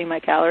were cutting my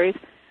calories.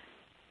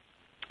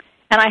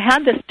 And I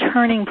had this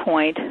turning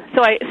point.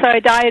 So I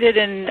dieted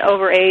and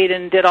overate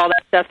and did all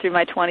that stuff through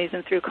my 20s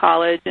and through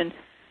college. And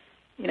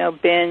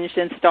binged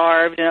and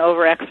starved and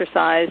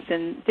over-exercised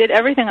and did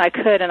everything I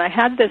could. And I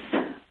had this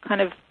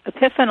kind of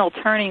epiphanal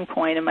turning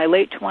point in my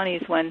late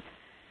 20s when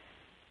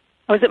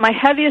I was at my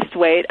heaviest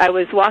weight. I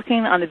was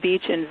walking on the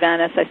beach in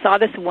Venice. I saw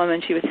this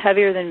woman. She was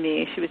heavier than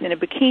me. She was in a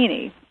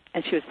bikini,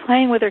 and she was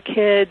playing with her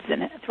kids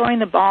and throwing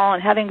the ball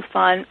and having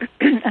fun.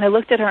 And I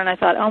looked at her and I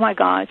thought, oh my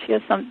God, she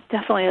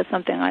definitely has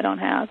something I don't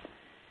have.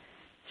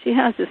 She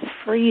has this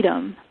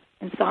freedom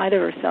inside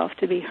of herself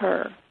to be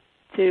her,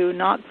 to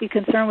not be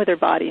concerned with her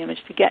body image,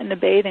 to get in a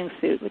bathing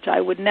suit, which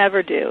I would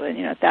never do, and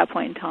at that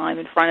point in time,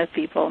 in front of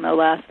people, no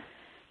less.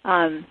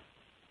 And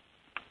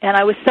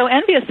I was so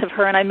envious of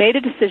her, and I made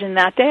a decision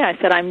that day.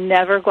 I said, I'm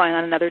never going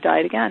on another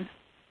diet again,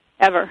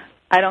 ever.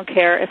 I don't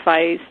care if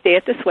I stay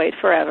at this weight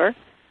forever.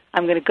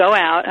 I'm going to go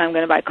out, and I'm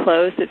going to buy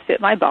clothes that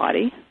fit my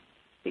body,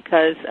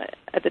 because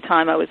at the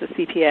time I was a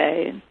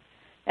CPA, and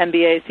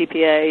MBA,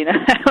 CPA,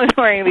 I was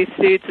wearing these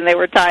suits, and they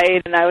were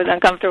tight, and I was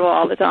uncomfortable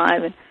all the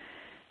time.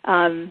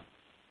 And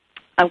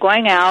I'm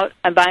going out,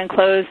 I'm buying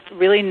clothes,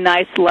 really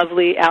nice,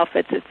 lovely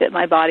outfits that fit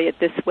my body at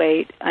this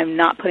weight. I'm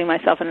not putting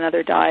myself on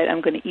another diet.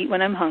 I'm going to eat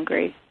when I'm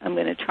hungry. I'm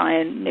going to try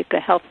and make a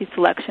healthy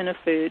selection of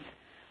foods.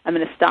 I'm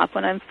going to stop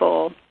when I'm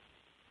full.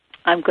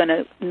 I'm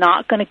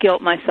not going to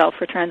guilt myself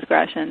for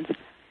transgressions.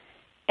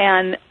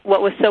 And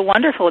what was so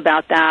wonderful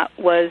about that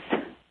was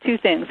two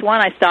things.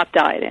 One, I stopped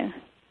dieting.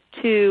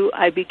 Two,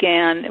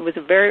 it was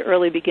a very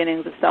early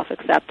beginnings of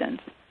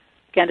self-acceptance.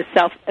 Began to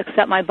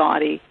self-accept my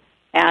body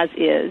as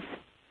is.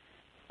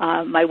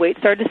 My weight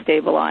started to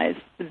stabilize.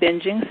 The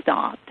binging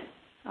stopped.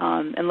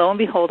 And lo and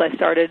behold, I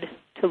started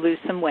to lose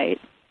some weight.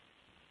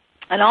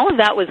 And all of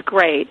that was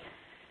great.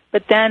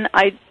 But then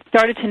I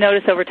started to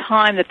notice over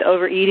time that the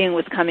overeating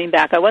was coming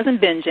back. I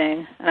wasn't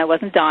binging, and I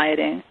wasn't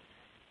dieting,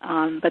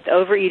 but the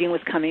overeating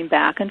was coming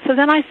back. And so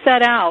then I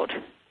set out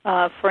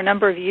for a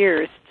number of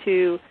years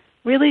to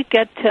really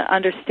get to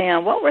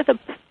understand what were the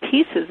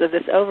pieces of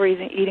this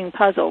overeating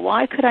puzzle.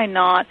 Why could I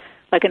not,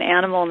 like an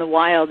animal in the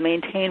wild,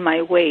 maintain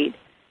my weight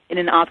in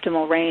an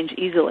optimal range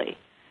easily?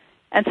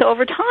 And so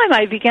over time,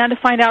 I began to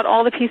find out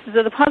all the pieces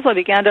of the puzzle. I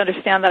began to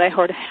understand that I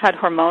had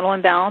hormonal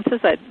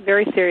imbalances. I had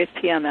very serious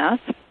PMS.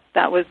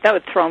 That would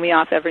throw me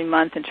off every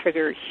month and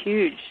trigger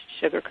huge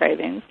sugar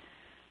cravings.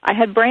 I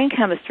had brain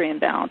chemistry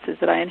imbalances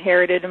that I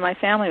inherited in my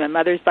family. My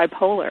mother's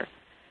bipolar.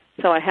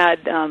 So I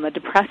had a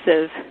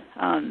depressive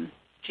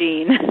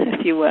gene,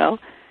 if you will.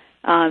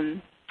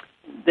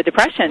 The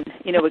depression,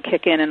 would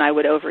kick in, and I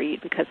would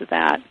overeat because of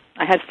that.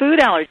 I had food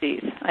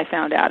allergies I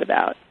found out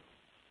about.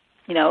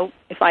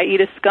 If I eat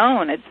a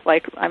scone, it's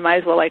like I might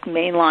as well like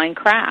mainline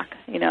crack.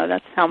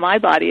 That's how my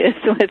body is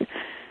with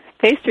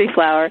pastry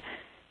flour.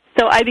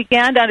 So I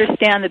began to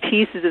understand the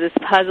pieces of this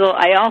puzzle.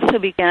 I also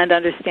began to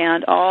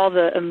understand all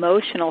the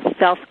emotional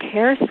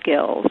self-care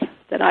skills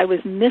that I was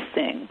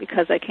missing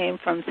because I came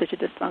from such a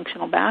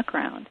dysfunctional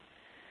background.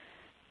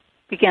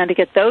 Began to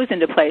get those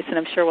into place, and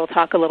I'm sure we'll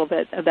talk a little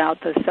bit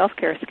about the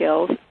self-care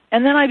skills.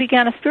 And then I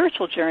began a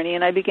spiritual journey,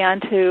 and I began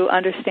to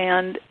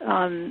understand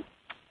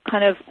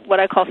kind of what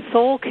I call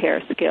soul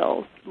care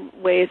skills,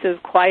 ways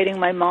of quieting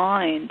my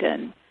mind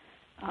and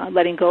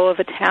letting go of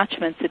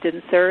attachments that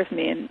didn't serve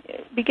me, and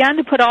began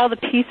to put all the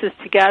pieces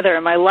together,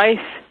 and my life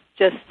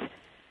just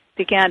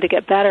began to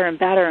get better and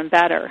better and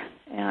better.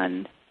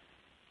 And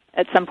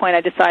at some point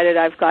I decided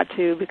I've got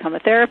to become a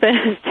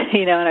therapist,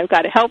 and I've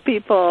got to help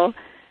people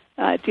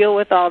deal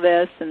with all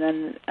this. And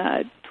then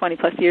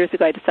 20-plus years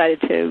ago I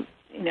decided to,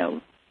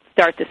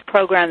 start this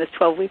program, this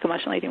 12-week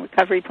emotional eating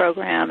recovery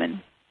program,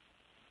 and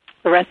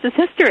the rest is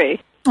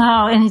history.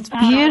 Oh, and it's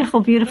beautiful,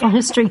 beautiful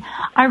history.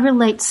 I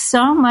relate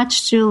so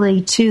much,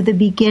 Julie, to the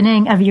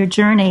beginning of your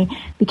journey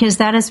because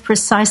that is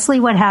precisely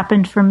what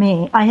happened for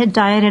me. I had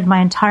dieted my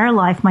entire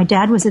life. My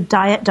dad was a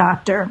diet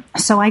doctor,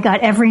 so I got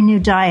every new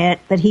diet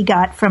that he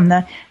got from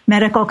the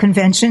medical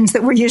conventions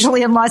that were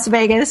usually in Las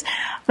Vegas.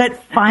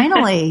 But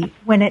finally,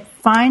 when it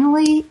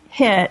finally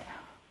hit,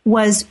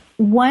 was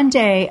one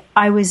day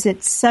I was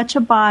at such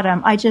a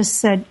bottom. I just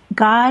said,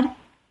 God,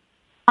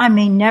 I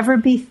may never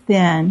be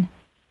thin.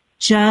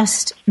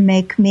 Just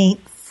make me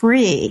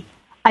free.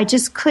 I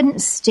just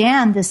couldn't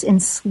stand this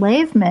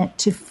enslavement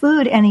to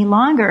food any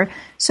longer.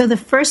 So the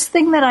first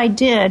thing that I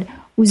did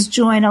was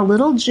join a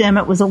little gym.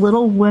 It was a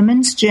little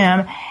women's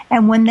gym.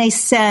 And when they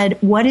said,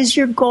 what is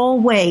your goal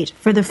weight?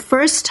 For the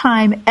first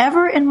time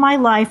ever in my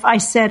life, I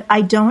said,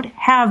 I don't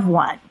have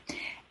one.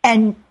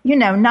 And,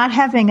 not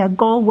having a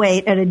goal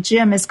weight at a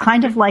gym is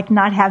kind of like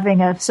not having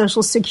a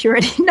Social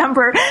Security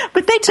number,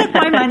 but they took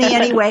my money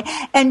anyway.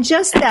 And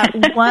just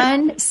that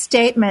one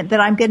statement that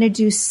I'm going to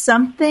do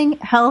something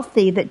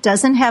healthy that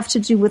doesn't have to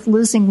do with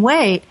losing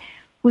weight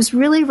was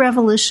really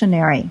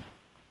revolutionary.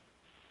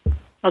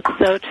 That's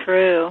so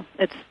true.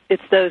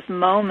 It's those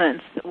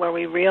moments where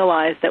we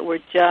realize that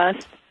we're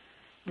just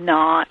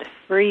not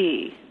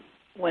free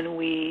when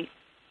we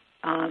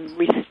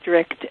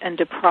restrict and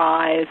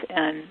deprive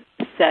and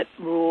set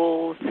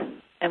rules,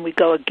 and we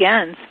go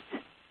against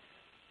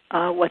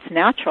what's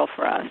natural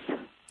for us.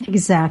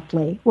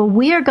 Exactly. Well,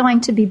 we are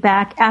going to be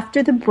back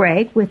after the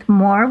break with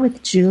more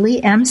with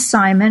Julie M.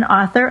 Simon,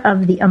 author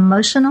of The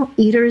Emotional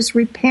Eater's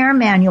Repair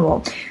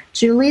Manual.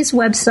 Julie's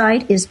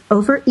website is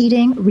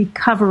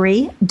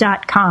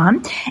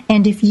overeatingrecovery.com.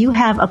 And if you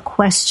have a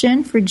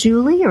question for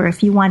Julie, or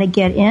if you want to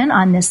get in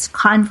on this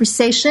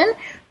conversation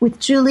with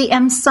Julie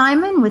M.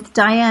 Simon, with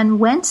Diane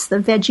Wentz,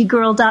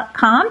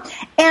 theveggieGirl.com,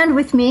 and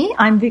with me,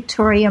 I'm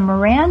Victoria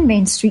Moran,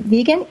 Main Street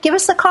Vegan. Give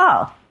us a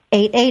call,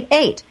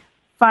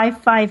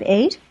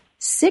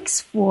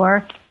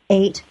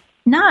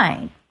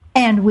 888-558-6489.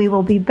 And we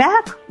will be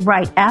back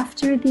right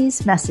after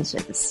these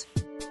messages.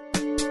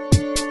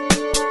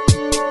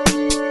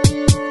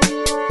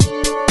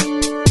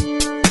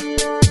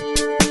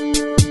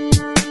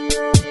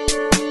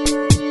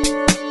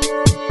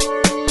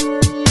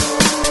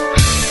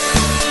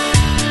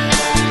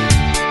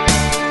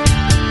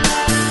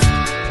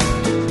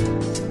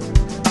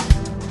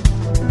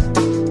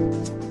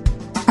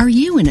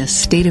 In a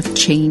state of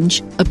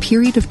change, a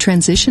period of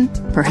transition?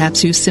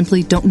 Perhaps you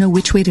simply don't know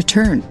which way to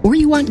turn, or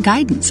you want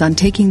guidance on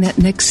taking that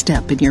next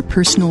step in your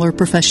personal or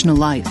professional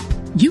life.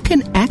 You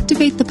can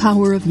activate the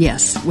power of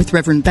yes with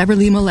Reverend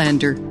Beverly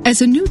Melander.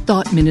 As a new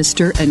thought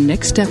minister and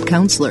next step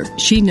counselor,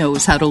 she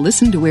knows how to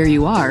listen to where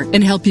you are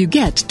and help you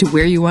get to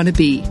where you want to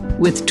be.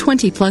 With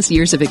 20 plus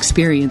years of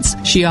experience,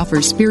 she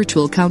offers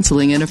spiritual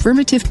counseling and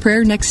affirmative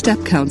prayer next step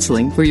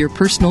counseling for your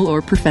personal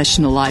or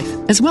professional life,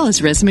 as well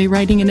as resume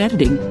writing and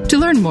editing. To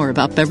learn more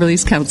about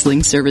Beverly's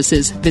counseling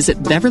services,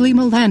 visit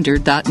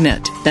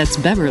BeverlyMelander.net. That's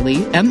Beverly,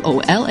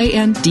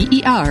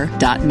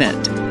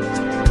 MOLANDER.net.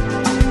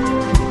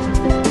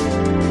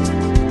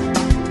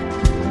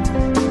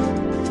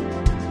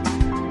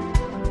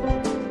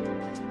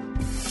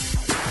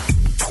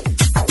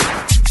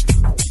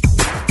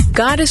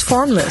 God is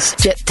formless,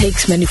 yet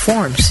takes many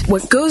forms.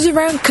 What goes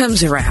around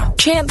comes around.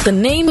 Chant the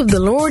name of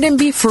the Lord and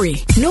be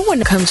free. No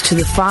one comes to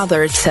the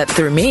Father except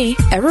through me.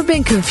 Ever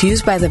been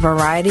confused by the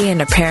variety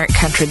and apparent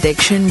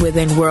contradiction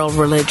within world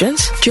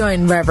religions?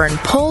 Join Reverend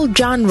Paul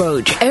John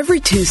Roach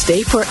every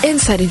Tuesday for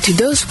insight into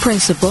those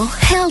principles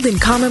held in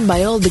common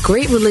by all the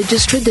great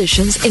religious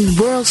traditions in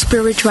world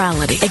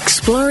spirituality,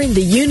 exploring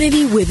the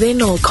unity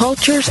within all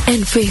cultures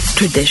and faith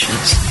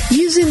traditions.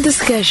 Using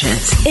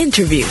discussions,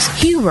 interviews,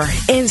 humor,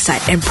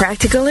 insight, and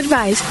practical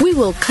advice, we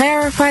will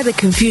clarify the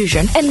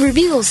confusion and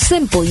reveal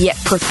simple yet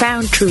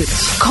profound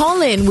truths.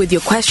 Call in with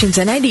your questions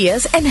and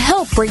ideas and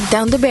help break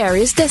down the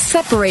barriers that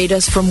separate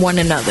us from one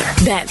another.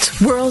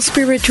 That's World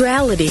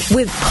Spirituality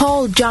with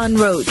Paul John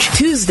Roach,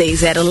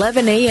 Tuesdays at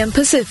 11 a.m.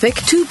 Pacific,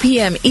 2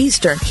 p.m.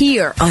 Eastern,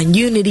 here on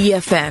Unity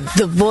FM,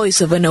 the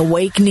voice of an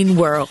awakening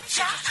world.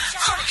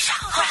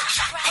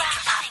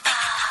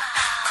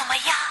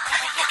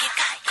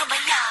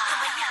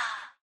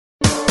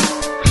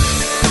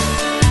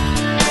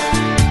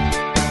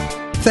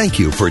 Thank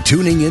you for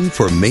tuning in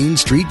for Main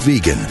Street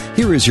Vegan.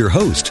 Here is your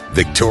host,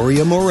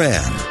 Victoria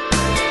Moran.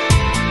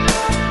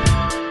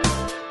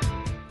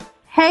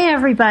 Hey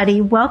everybody,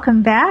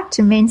 welcome back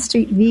to Main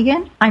Street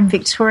Vegan. I'm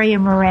Victoria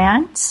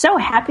Moran. So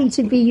happy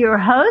to be your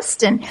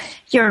host and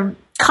your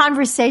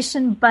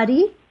conversation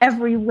buddy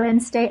every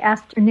Wednesday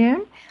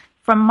afternoon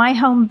from my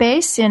home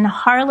base in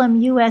Harlem,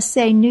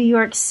 USA, New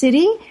York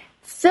City,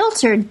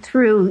 filtered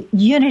through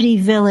Unity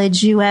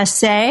Village,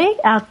 USA,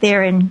 out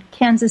there in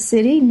Kansas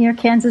City, near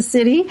Kansas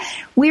City.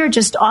 We are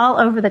just all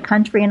over the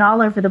country and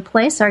all over the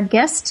place. Our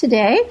guest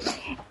today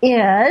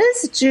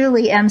is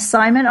Julie M.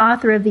 Simon,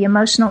 author of The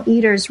Emotional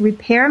Eater's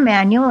Repair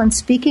Manual. And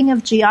speaking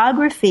of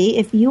geography,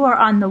 if you are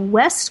on the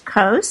West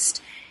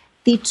Coast,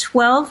 the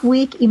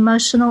 12-week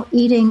emotional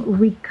eating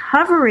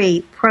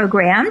recovery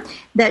program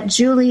that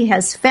Julie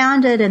has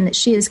founded and that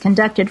she has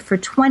conducted for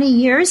 20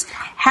 years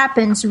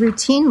happens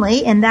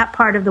routinely in that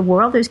part of the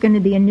world. There's going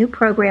to be a new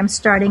program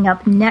starting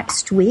up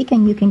next week,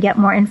 and you can get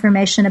more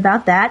information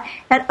about that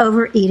at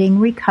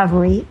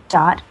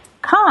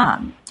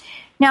overeatingrecovery.com.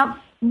 Now,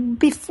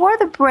 before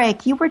the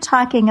break, you were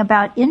talking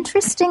about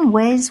interesting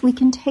ways we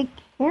can take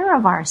care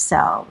of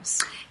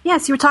ourselves.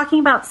 Yes, you were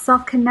talking about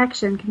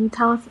self-connection. Can you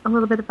tell us a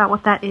little bit about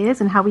what that is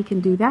and how we can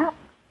do that?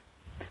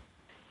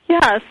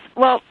 Yes.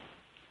 Well,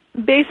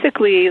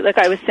 basically, like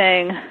I was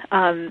saying,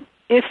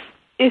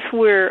 if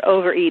we're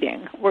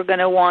overeating, we're going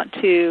to want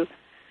to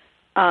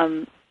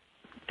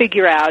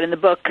figure out, and the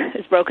book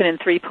is broken in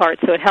 3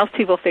 parts, so it helps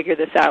people figure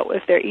this out.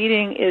 If their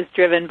eating is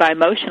driven by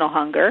emotional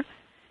hunger,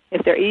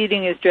 if their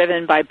eating is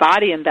driven by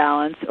body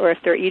imbalance, or if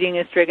their eating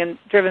is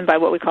driven by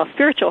what we call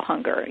spiritual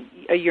hunger,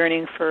 a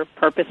yearning for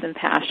purpose and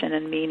passion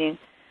and meaning.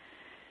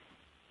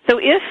 So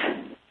if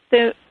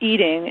the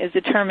eating is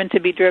determined to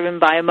be driven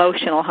by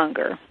emotional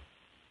hunger,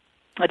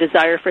 a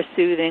desire for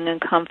soothing and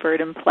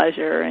comfort and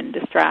pleasure and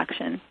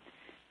distraction,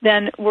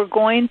 then we're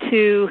going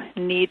to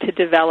need to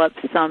develop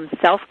some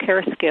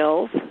self-care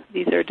skills.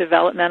 These are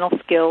developmental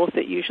skills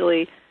that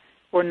usually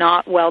were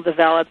not well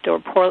developed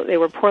or they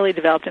were poorly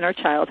developed in our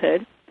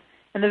childhood.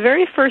 And the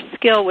very first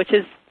skill, which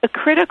is a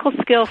critical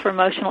skill for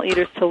emotional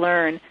eaters to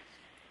learn,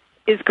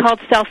 is called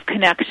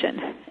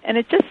self-connection. And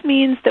it just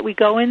means that we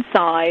go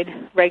inside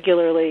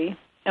regularly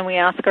and we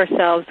ask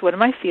ourselves, what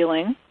am I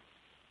feeling?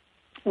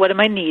 What am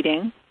I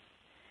needing?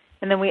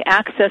 And then we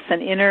access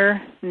an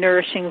inner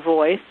nourishing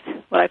voice,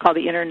 what I call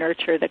the inner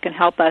nurture, that can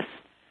help us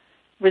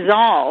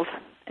resolve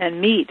and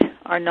meet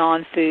our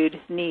non-food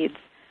needs.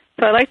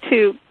 So I like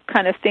to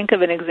kind of think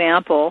of an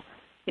example.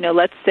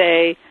 Let's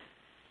say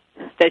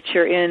that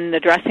you're in the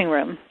dressing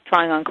room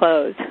trying on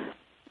clothes.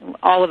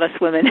 All of us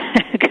women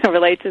can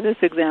relate to this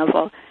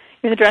example.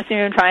 You're in the dressing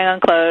room trying on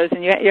clothes,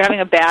 and you're having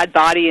a bad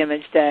body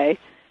image day.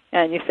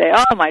 And you say,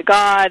 oh, my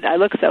God, I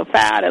look so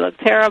fat. I look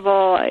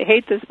terrible. I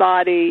hate this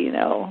body.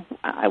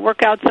 I work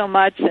out so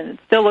much, and it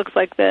still looks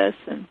like this.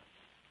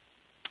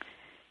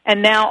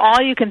 And now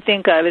all you can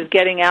think of is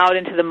getting out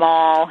into the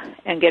mall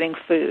and getting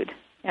food.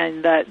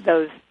 And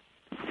those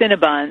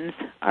Cinnabons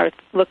are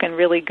looking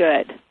really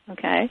good,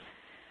 okay?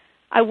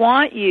 I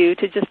want you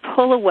to just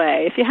pull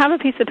away. If you have a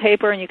piece of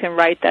paper and you can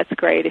write, that's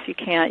great. If you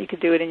can't, you can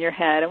do it in your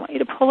head. I want you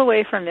to pull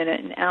away for a minute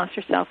and ask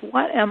yourself,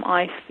 what am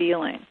I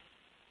feeling?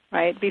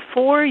 Right?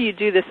 Before you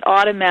do this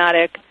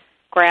automatic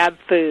grab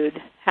food,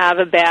 have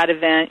a bad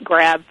event,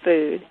 grab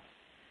food,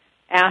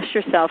 ask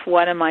yourself,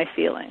 what am I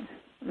feeling?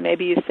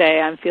 Maybe you say,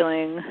 I'm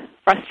feeling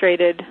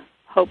frustrated,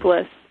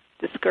 hopeless,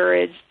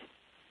 discouraged,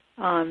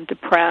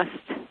 depressed.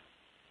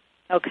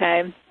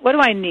 Okay, what do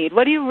I need?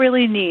 What do you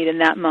really need in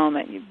that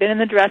moment? You've been in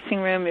the dressing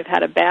room, you've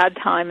had a bad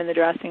time in the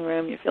dressing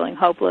room, you're feeling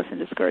hopeless and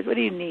discouraged. What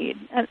do you need?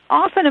 And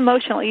often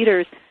emotional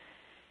eaters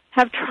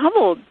have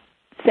trouble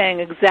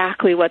saying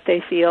exactly what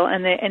they feel,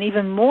 and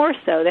even more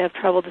so, they have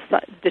trouble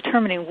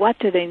determining what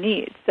do they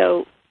need.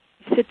 So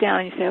you sit down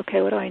and you say,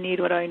 okay, what do I need?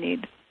 What do I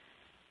need?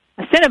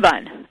 A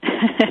Cinnabon.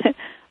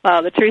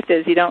 Well, the truth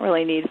is you don't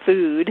really need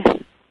food.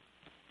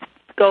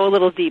 Go a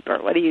little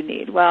deeper. What do you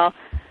need? Well,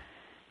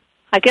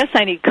 I guess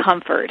I need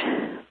comfort.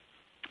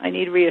 I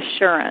need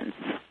reassurance.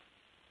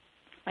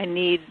 I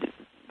need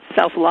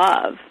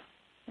self-love.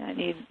 I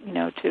need,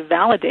 to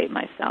validate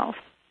myself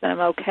that I'm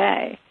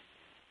okay.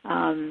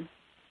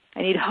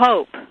 I need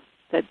hope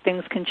that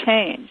things can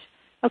change.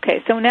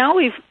 Okay, so now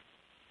we've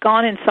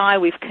gone inside,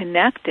 we've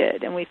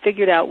connected, and we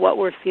figured out what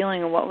we're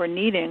feeling and what we're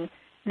needing.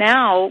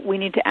 Now we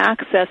need to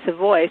access a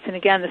voice. And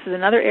again, this is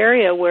another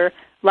area where a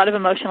lot of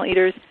emotional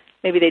eaters,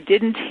 maybe they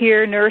didn't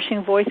hear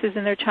nourishing voices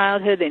in their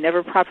childhood. They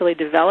never properly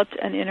developed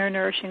an inner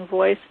nourishing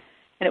voice.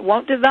 And it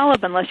won't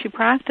develop unless you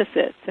practice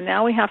it. So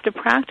now we have to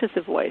practice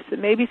a voice that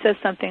maybe says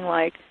something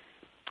like,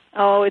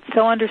 oh, it's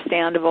so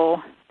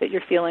understandable that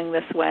you're feeling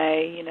this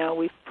way.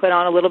 We've put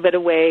on a little bit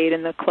of weight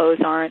and the clothes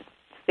aren't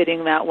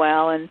fitting that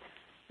well. And,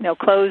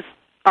 clothes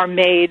are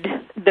made,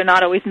 they're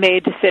not always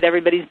made to fit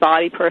everybody's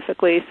body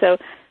perfectly. So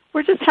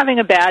we're just having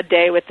a bad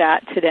day with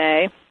that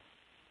today.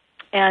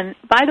 And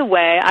by the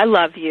way, I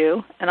love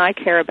you and I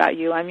care about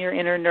you. I'm your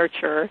inner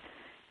nurturer,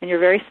 and you're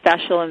very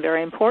special and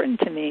very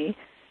important to me.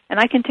 And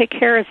I can take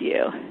care of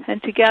you.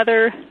 And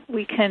together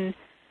we can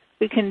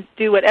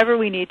do whatever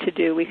we need to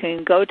do. We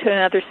can go to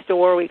another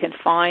store. We can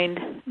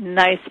find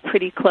nice,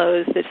 pretty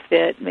clothes that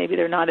fit. Maybe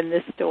they're not in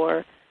this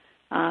store.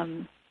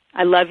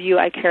 I love you.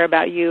 I care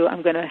about you.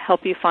 I'm going to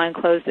help you find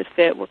clothes that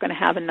fit. We're going to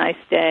have a nice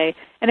day.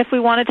 And if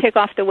we want to take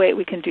off the weight,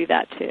 we can do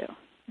that too.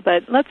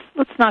 But let's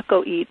not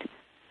go eat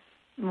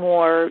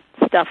more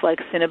stuff like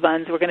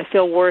Cinnabons. We're going to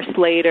feel worse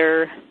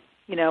later.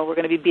 We're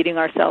going to be beating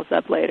ourselves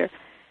up later.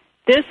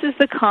 This is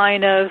the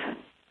kind of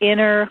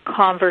inner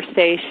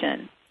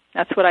conversation.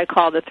 That's what I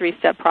call the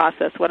three-step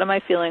process. What am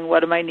I feeling?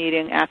 What am I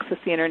needing? Access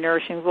the inner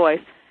nourishing voice.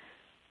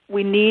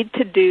 We need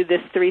to do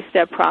this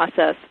three-step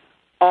process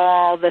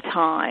all the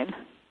time,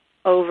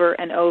 over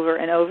and over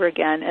and over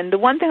again. And the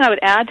one thing I would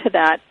add to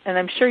that, and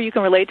I'm sure you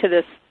can relate to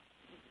this,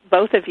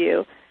 both of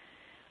you,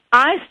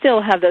 I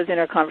still have those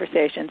inner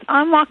conversations.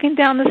 I'm walking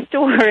down the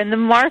store in the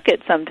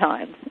market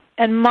sometimes,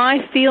 and my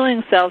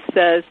feeling self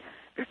says,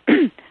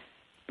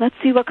 let's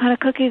see what kind of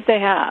cookies they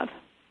have.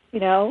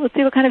 Let's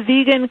see what kind of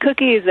vegan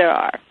cookies there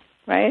are,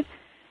 right?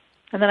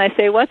 And then I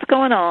say, what's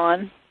going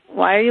on?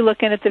 Why are you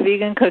looking at the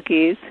vegan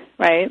cookies,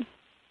 right?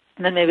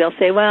 And then maybe I'll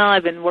say, well,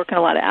 I've been working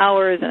a lot of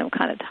hours and I'm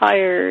kind of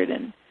tired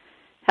and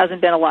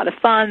hasn't been a lot of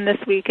fun this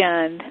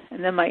weekend.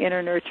 And then my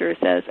inner nurturer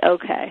says,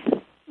 okay,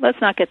 let's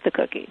not get the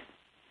cookies.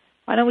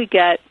 Why don't we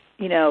get,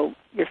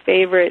 your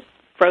favorite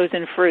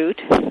frozen fruit?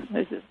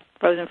 This is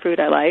frozen fruit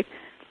I like.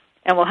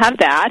 And we'll have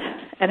that.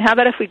 And how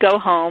about if we go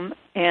home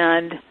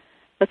and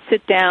let's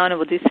sit down and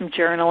we'll do some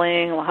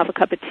journaling, and we'll have a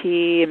cup of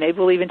tea, and maybe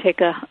we'll even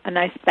take a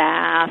nice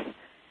bath.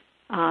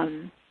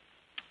 And,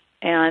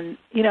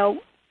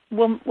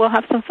 we'll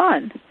have some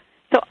fun.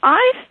 So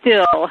I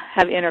still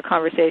have inner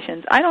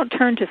conversations. I don't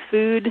turn to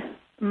food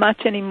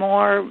much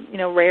anymore.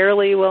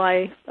 Rarely will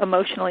I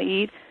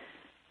emotionally eat.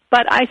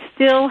 But I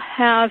still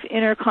have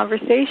inner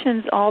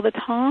conversations all the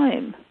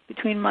time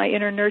between my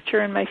inner nurture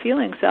and my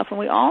feeling self, and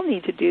we all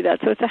need to do that.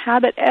 So it's a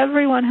habit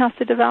everyone has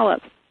to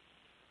develop.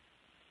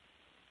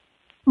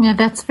 Yeah,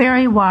 that's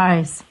very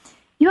wise.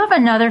 You have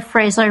another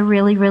phrase I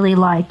really, really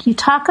like. You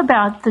talk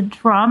about the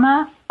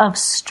drama of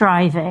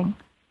striving.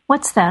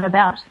 What's that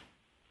about?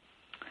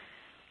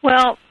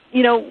 Well,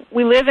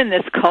 we live in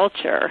this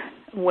culture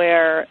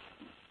where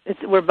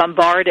we're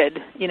bombarded,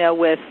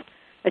 with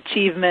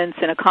achievements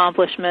and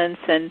accomplishments.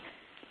 And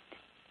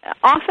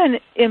often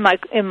in my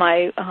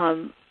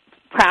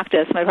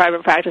practice, my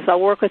private practice, I'll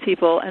work with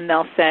people and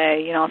they'll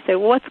say, I'll say,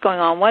 well, what's going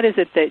on? What is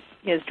it that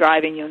is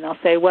driving you? And they'll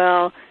say,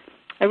 well,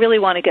 I really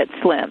want to get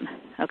slim.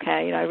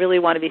 Okay, I really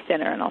want to be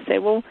thinner. And I'll say,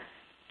 well,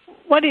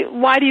 why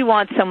do you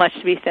want so much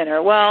to be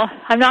thinner? Well,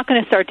 I'm not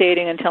going to start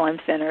dating until I'm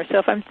thinner. So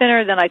if I'm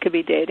thinner, then I could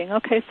be dating.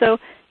 Okay, so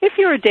if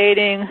you were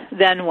dating,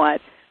 then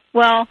what?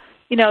 Well,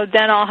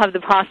 then I'll have the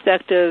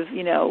prospect of,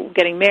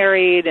 getting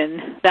married,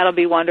 and that'll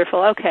be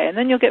wonderful. Okay, and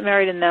then you'll get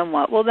married, and then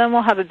what? Well, then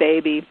we'll have a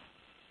baby.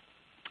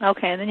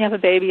 Okay, and then you have a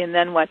baby, and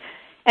then what?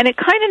 And it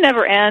kind of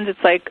never ends. It's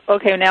like,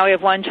 okay, now we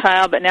have one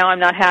child, but now I'm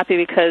not happy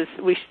because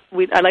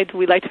we'd like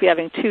to be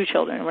having 2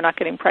 children. We're not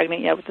getting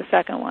pregnant yet with the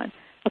second one.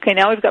 Okay,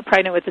 now we've got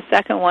pregnant with the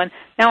second one.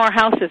 Now our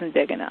house isn't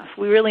big enough.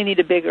 We really need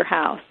a bigger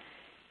house.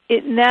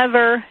 It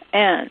never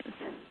ends,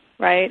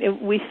 right?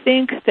 We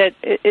think that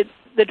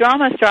the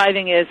drama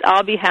striving is,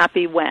 I'll be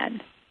happy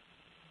when.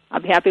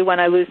 I'll be happy when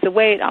I lose the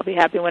weight. I'll be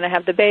happy when I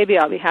have the baby.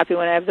 I'll be happy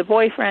when I have the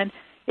boyfriend.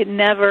 It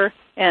never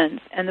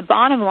ends. And the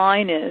bottom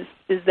line is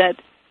that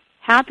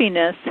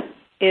happiness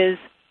is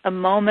a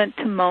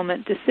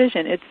moment-to-moment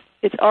decision.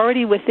 It's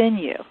already within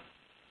you.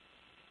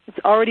 It's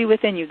already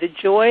within you. The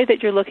joy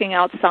that you're looking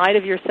outside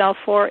of yourself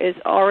for is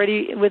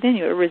already within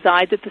you. It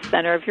resides at the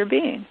center of your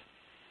being.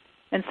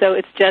 And so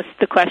it's just,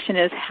 the question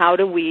is, how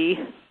do we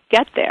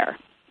get there?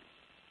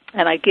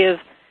 And I give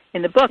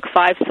in the book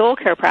 5 soul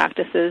care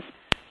practices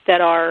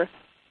that are,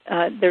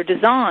 they're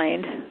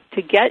designed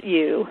to get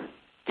you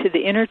to the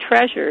inner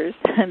treasures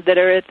that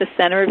are at the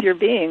center of your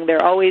being.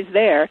 They're always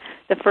there.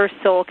 The first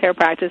soul care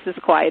practice is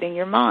quieting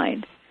your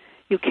mind.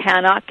 You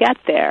cannot get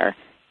there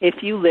if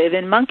you live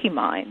in monkey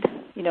mind.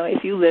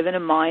 If you live in a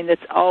mind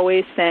that's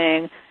always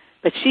saying,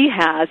 but she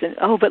has, and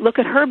but look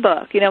at her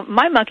book.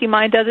 My monkey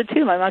mind does it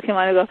too. My monkey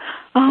mind will go,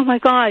 oh my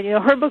God,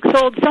 her book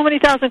sold so many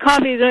thousand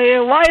copies.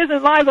 Why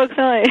isn't my book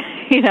selling?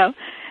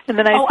 And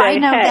then I say, I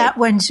know that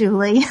one,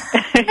 Julie.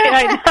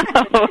 I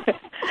know.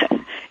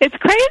 It's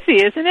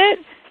crazy, isn't it?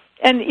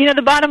 And,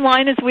 the bottom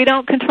line is we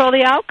don't control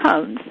the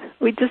outcomes.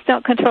 We just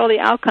don't control the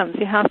outcomes.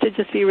 You have to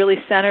just be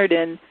really centered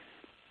in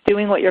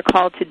doing what you're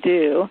called to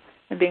do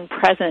and being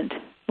present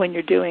when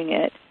you're doing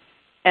it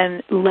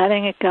and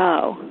letting it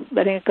go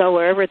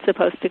wherever it's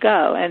supposed to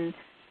go.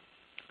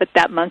 But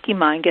that monkey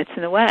mind gets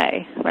in the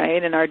way,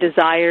 right? And our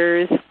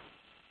desires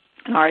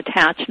and our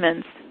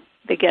attachments,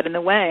 they get in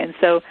the way. And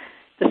so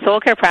the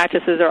soul care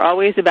practices are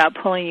always about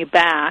pulling you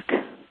back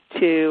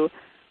to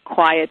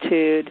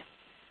quietude,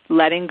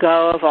 letting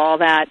go of all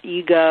that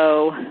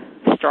ego,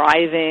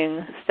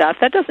 striving stuff.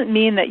 That doesn't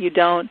mean that you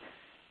don't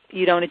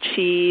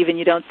achieve and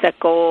you don't set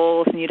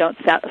goals and you don't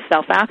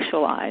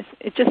self-actualize.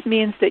 It just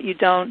means that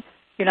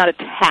you're not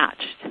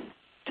attached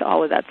to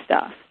all of that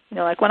stuff.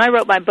 Like when I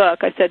wrote my book,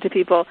 I said to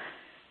people,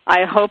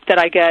 I hope that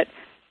I get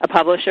a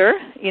publisher,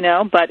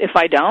 but if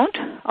I don't,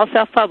 I'll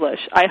self-publish.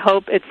 I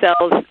hope it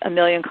sells 1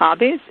 million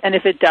copies, and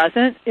if it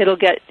doesn't, it'll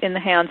get in the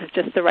hands of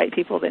just the right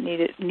people that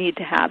need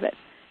to have it.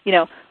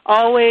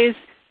 Always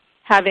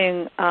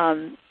having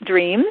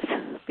dreams,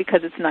 because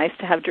it's nice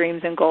to have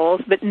dreams and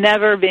goals, but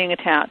never being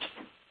attached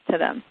to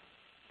them.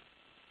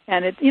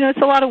 And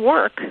it's a lot of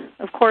work,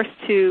 of course,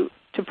 to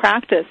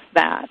practice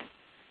that.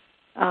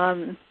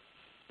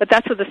 But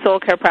that's what the soul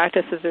care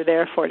practices are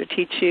there for, to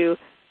teach you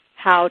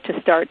how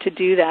to start to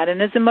do that.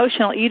 And as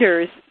emotional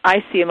eaters,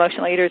 I see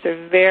emotional eaters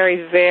are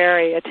very,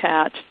 very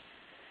attached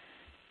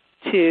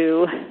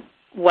to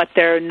what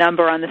their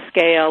number on the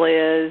scale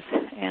is,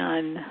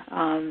 and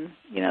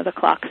the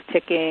clock's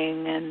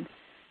ticking,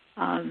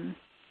 and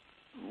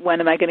when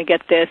am I going to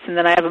get this? And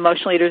then I have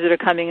emotional eaters that are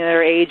coming and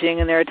they're aging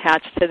and they're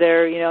attached to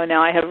their,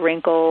 now I have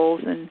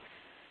wrinkles, and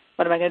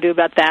what am I going to do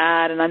about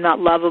that? And I'm not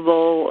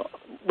lovable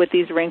with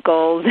these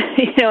wrinkles.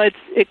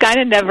 It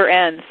kind of never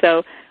ends.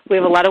 So we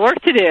have a lot of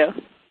work to do.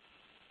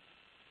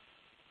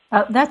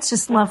 That's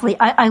just lovely.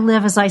 I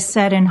live, as I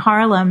said, in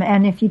Harlem,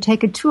 and if you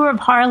take a tour of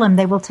Harlem,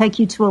 they will take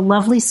you to a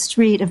lovely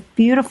street of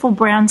beautiful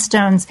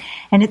brownstones,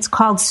 and it's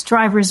called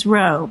Strivers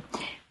Row,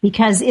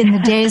 because in the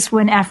days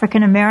when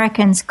African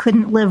Americans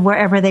couldn't live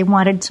wherever they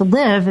wanted to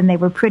live, and they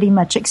were pretty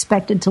much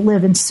expected to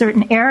live in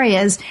certain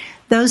areas,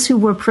 those who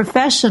were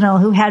professional,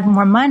 who had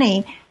more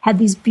money, had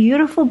these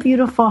beautiful,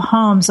 beautiful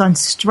homes on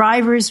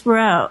Strivers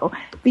Row,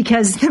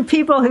 because the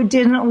people who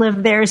didn't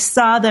live there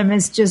saw them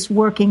as just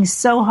working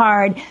so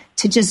hard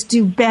to just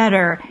do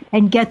better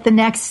and get the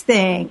next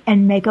thing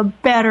and make a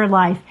better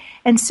life.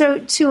 And so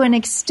to an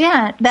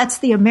extent, that's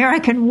the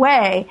American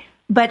way.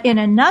 But in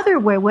another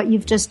way, what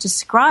you've just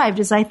described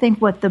is, I think,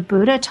 what the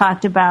Buddha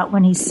talked about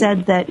when he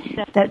said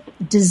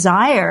that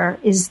desire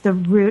is the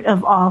root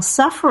of all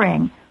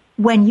suffering.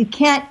 When you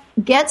can't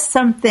get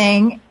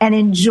something and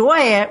enjoy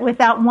it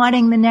without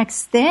wanting the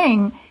next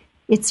thing,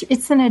 it's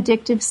an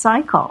addictive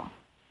cycle.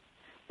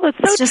 Well,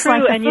 it's so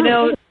true, like,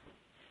 and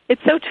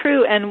it's so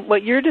true. And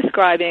what you're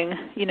describing,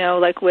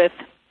 like with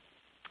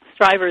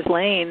Strivers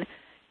Lane,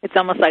 it's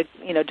almost like,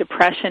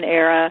 Depression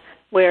era,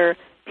 where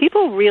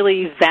people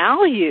really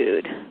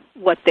valued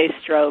what they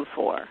strove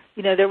for.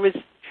 There was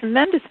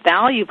tremendous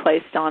value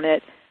placed on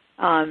it,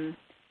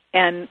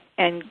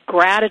 and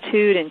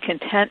gratitude and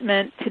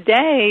contentment.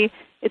 Today,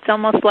 it's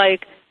almost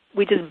like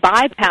we just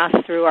bypass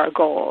through our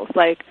goals.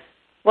 Like,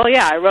 well,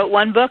 yeah, I wrote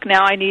one book,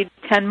 now I need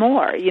 10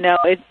 more. You know,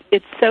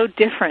 it's so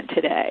different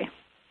today.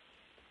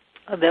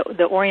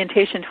 The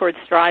orientation towards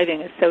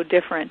striving is so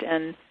different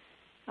and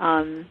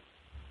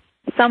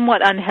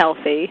somewhat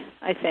unhealthy,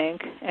 I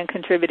think, and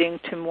contributing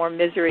to more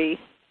misery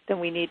than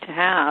we need to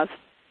have.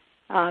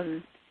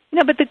 You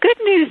know, but the good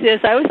news is,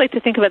 I always like to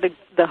think about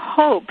the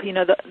hope. You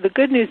know, the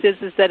good news is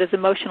that as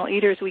emotional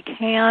eaters, we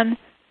can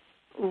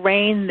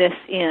rein this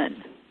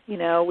in. You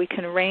know, we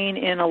can rein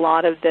in a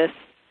lot of this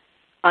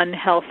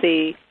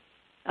unhealthy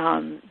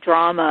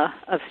drama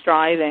of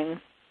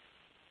striving.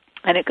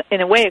 And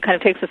in a way, it kind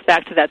of takes us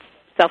back to that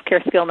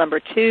self-care skill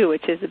number 2,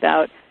 which is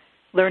about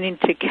learning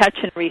to catch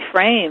and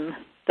reframe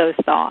those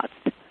thoughts.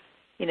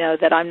 You know,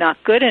 that I'm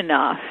not good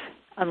enough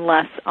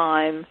unless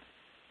I'm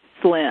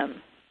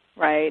slim,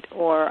 right?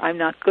 Or I'm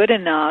not good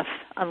enough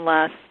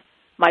unless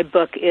my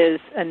book is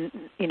a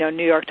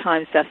New York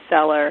Times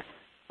bestseller.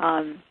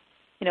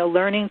 You know,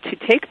 learning to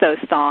take those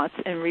thoughts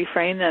and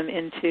reframe them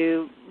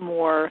into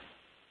more,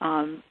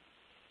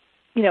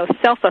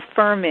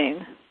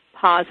 self-affirming,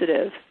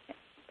 positive,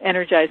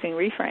 energizing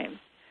reframe.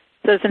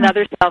 So it's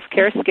another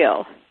self-care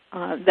skill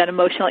that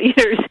emotional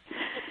eaters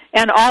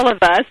and all of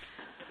us,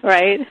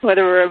 right,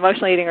 whether we're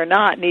emotionally eating or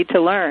not, need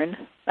to learn.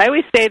 I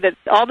always say that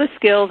all the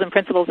skills and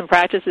principles and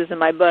practices in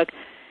my book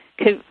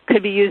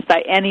could be used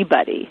by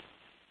anybody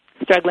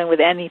struggling with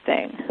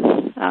anything,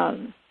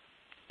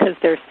 because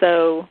they're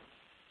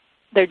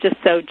just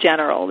so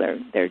general.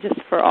 They're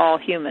just for all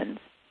humans.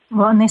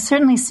 Well, and they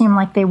certainly seem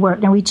like they work.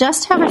 Now, we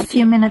just have a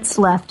few minutes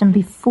left, and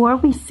before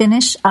we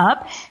finish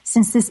up,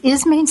 since this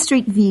is Main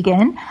Street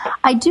Vegan,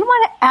 I do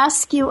want to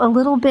ask you a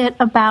little bit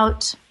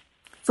about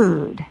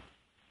food.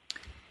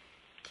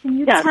 Can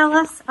you tell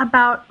us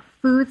about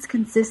foods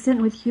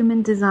consistent with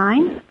human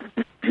design?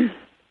 It's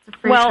a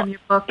phrase from your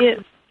book.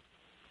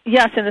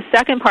 Yes, in the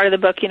second part of the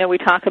book, we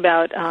talk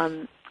about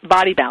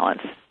body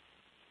balance.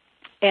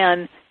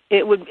 And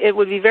it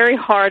would be very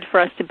hard for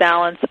us to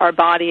balance our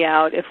body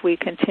out if we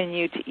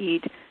continue to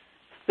eat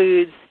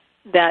foods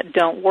that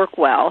don't work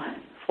well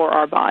for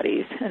our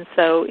bodies. And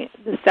so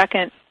the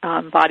second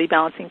body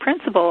balancing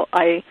principle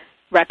I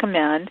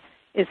recommend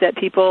is that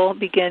people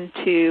begin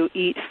to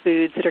eat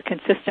foods that are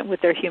consistent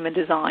with their human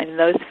design. And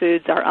those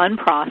foods are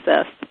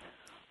unprocessed,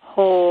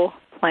 whole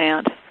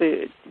plant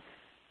foods.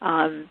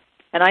 And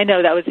I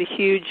know that was a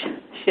huge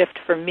shift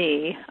for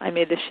me. I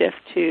made the shift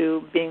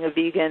to being a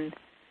vegan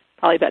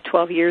probably about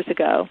 12 years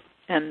ago,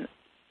 and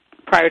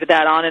prior to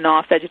that, on and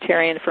off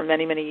vegetarian for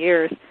many, many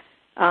years.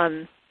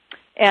 And,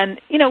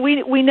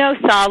 we know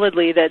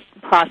solidly that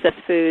processed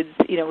foods,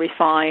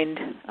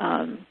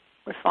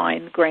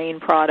 refined grain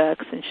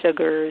products and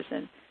sugars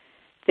and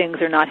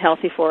things are not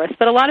healthy for us.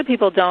 But a lot of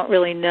people don't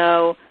really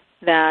know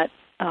that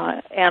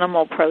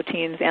animal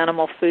proteins,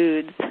 animal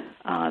foods,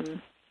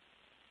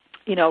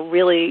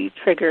 really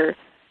trigger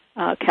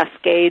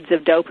cascades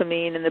of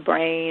dopamine in the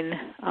brain.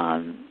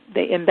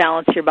 They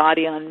imbalance your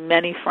body on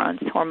many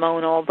fronts,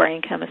 hormonal,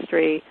 brain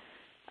chemistry,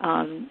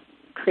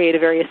 create a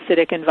very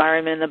acidic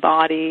environment in the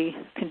body,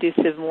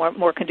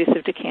 more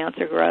conducive to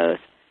cancer growth.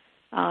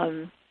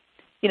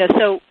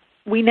 So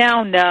we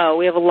now know,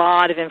 we have a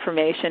lot of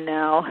information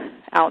now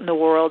out in the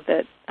world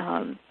that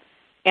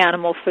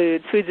animal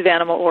foods of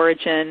animal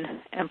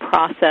origin and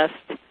processed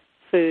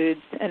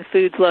foods and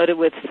foods loaded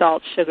with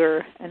salt,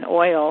 sugar, and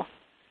oil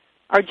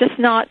are just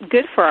not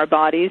good for our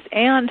bodies.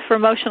 And for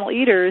emotional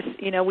eaters,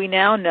 we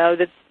now know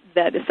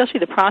that especially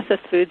the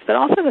processed foods, but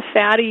also the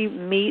fatty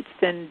meats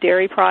and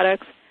dairy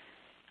products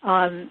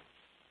are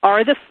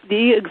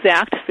the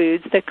exact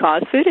foods that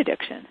cause food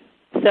addiction.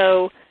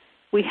 So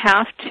we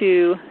have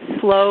to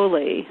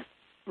slowly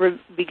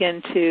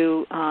begin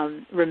to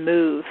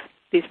remove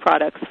these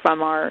products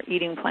from our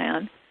eating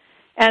plan.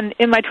 And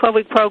in my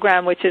 12-week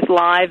program, which is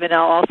live, and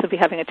I'll also be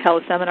having a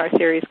teleseminar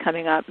series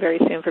coming up very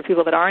soon for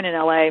people that aren't in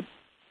LA,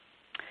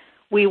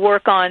 we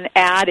work on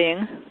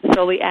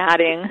slowly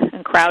adding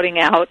and crowding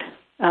out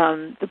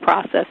the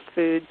processed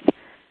foods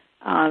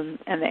and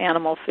the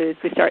animal foods.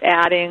 We start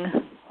adding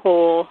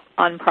whole,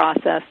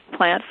 unprocessed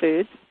plant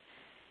foods.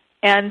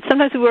 And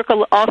sometimes we work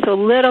also a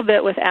little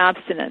bit with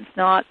abstinence,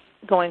 not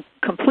going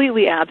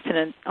completely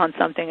abstinent on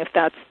something if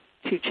that's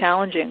too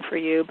challenging for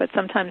you, but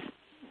sometimes,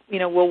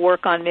 we'll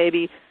work on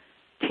maybe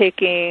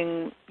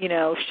taking,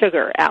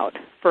 sugar out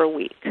for a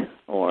week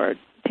or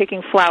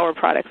taking flour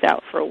products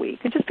out for a week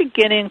and just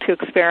beginning to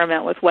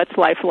experiment with what's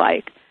life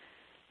like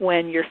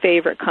when your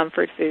favorite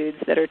comfort foods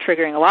that are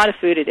triggering a lot of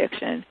food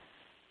addiction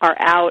are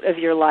out of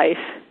your life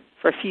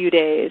for a few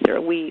days or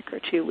a week or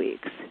 2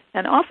 weeks.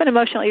 And often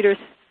emotional eaters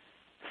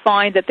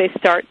find that they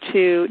start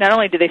to, not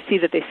only do they see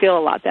that they feel a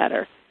lot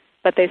better,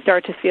 but they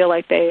start to feel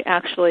like they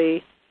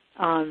actually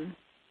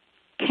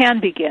can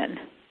begin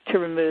to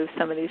remove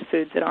some of these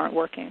foods that aren't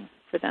working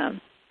for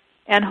them.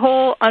 And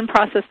whole,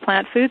 unprocessed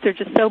plant foods are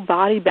just so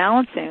body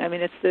balancing. I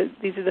mean,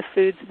 these are the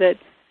foods that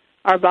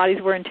our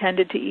bodies were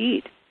intended to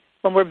eat.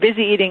 when we're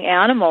busy eating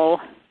animals,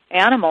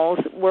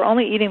 we're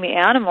only eating the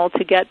animal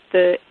to get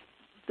the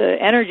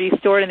energy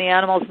stored in the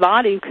animal's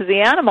body because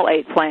the animal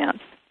ate plants.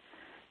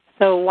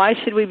 So why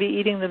should we be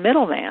eating the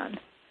middleman?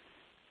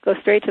 Go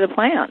straight to the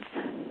plants.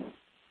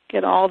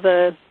 Get all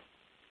the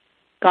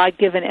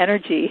God-given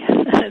energy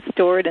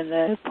stored in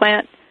the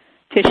plant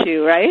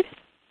tissue, right?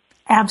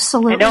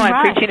 Absolutely. I know I'm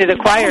right. preaching to the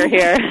choir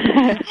here.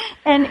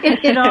 And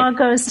it all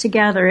goes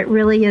together. It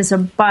really is a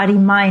body,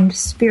 mind,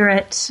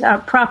 spirit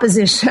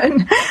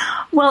proposition.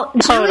 Well,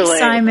 Totally. Julie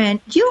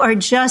Simon, you are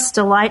just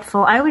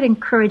delightful. I would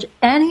encourage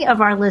any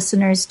of our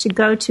listeners to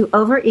go to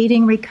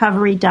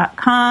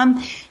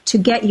overeatingrecovery.com to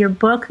get your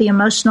book, The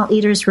Emotional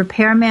Eater's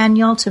Repair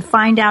Manual, to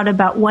find out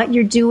about what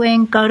you're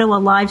doing. Go to a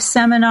live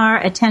seminar,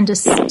 attend a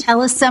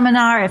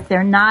teleseminar if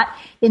they're not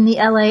in the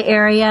LA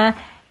area,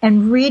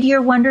 and read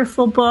your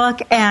wonderful book.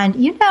 And,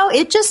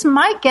 it just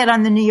might get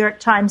on the New York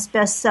Times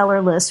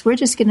bestseller list. We're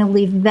just going to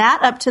leave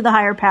that up to the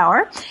higher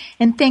power.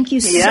 And thank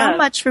you so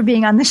much for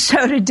being on the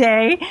show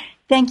today.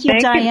 Thank you,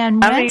 Diane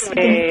Wentz.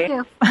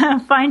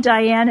 Find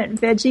Diane at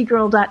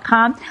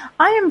veggiegirl.com.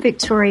 I am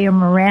Victoria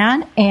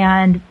Moran,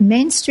 and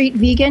Main Street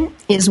Vegan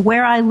is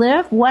where I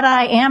live, what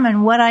I am,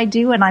 and what I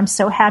do, and I'm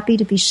so happy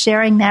to be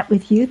sharing that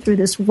with you through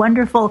this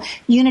wonderful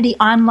Unity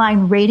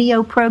Online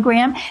radio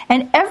program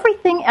and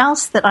everything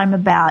else that I'm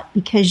about,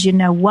 because you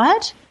know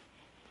what?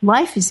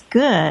 Life is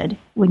good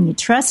when you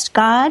trust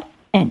God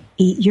and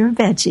eat your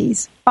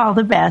veggies. All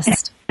the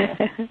best.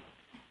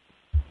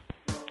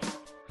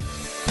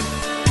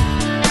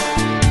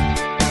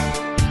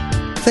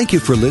 Thank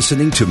you for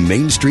listening to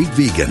Main Street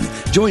Vegan.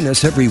 Join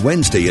us every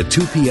Wednesday at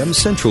 2 p.m.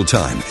 Central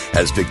Time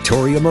as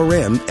Victoria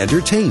Moran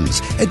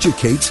entertains,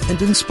 educates,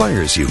 and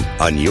inspires you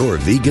on your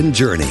vegan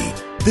journey.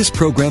 This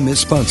program is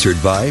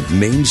sponsored by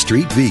Main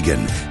Street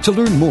Vegan. To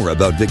learn more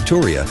about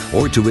Victoria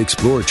or to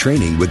explore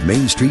training with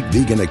Main Street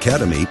Vegan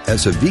Academy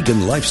as a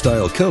vegan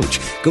lifestyle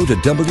coach, go to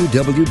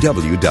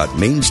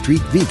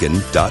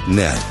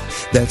www.mainstreetvegan.net.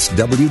 That's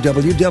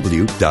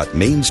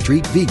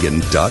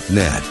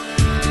www.mainstreetvegan.net.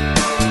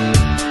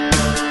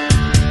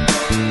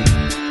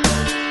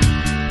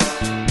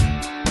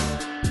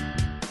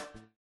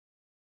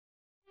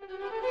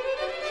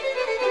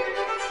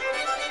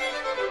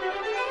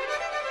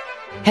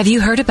 Have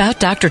you heard about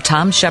Dr.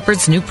 Tom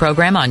Shepard's new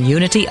program on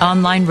Unity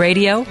Online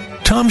Radio?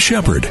 Tom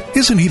Shepard,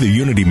 isn't he the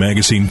Unity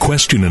Magazine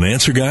question and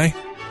answer guy?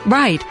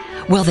 Right.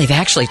 Well, they've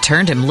actually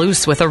turned him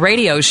loose with a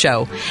radio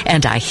show,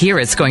 and I hear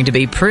it's going to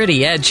be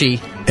pretty edgy.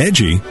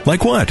 Edgy?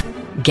 Like what?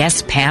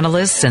 Guest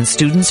panelists and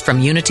students from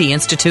Unity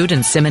Institute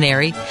and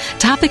Seminary.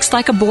 Topics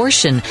like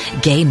abortion,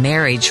 gay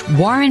marriage,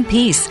 war and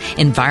peace,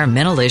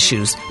 environmental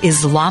issues,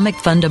 Islamic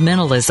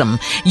fundamentalism,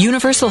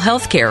 universal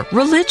health care,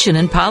 religion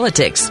and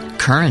politics,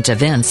 current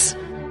events.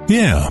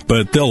 Yeah,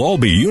 but they'll all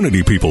be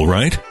Unity people,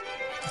 right?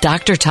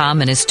 Dr.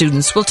 Tom and his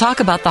students will talk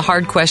about the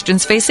hard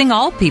questions facing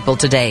all people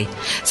today,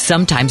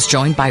 sometimes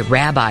joined by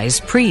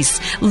rabbis,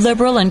 priests,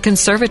 liberal and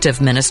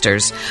conservative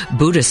ministers,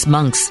 Buddhist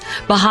monks,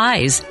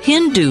 Baha'is,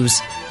 Hindus.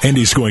 And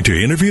he's going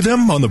to interview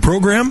them on the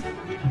program?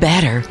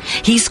 Better,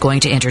 he's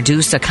going to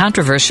introduce a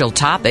controversial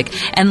topic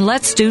and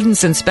let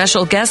students and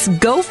special guests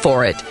go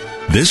for it.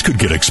 This could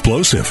get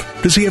explosive.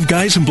 Does he have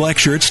guys in black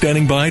shirts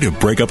standing by to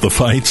break up the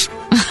fights?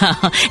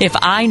 If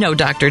I know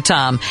Dr.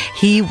 Tom,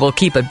 he will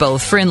keep it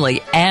both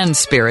friendly and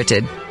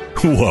spirited.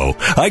 Whoa,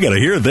 I gotta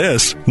hear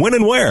this. When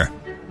and where?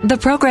 The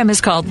program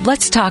is called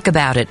Let's Talk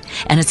About It,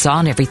 and it's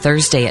on every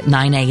Thursday at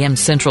 9 a.m.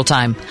 Central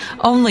Time,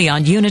 only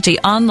on Unity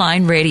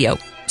Online Radio.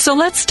 So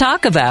let's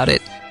talk about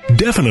it.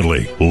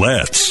 Definitely,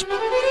 let's.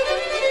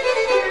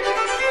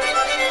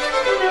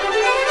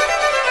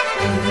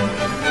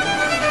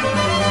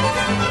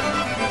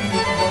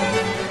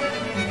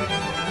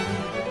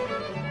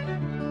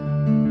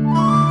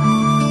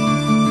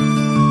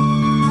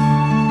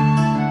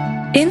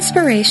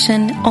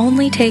 Inspiration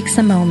only takes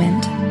a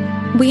moment.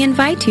 We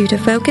invite you to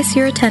focus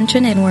your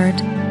attention inward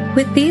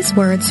with these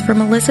words from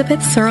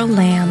Elizabeth Searle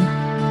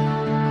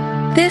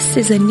Lamb. This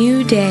is a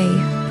new day.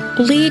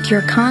 Lead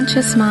your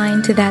conscious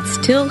mind to that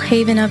still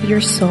haven of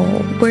your soul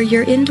where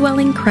your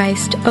indwelling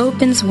Christ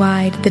opens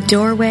wide the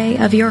doorway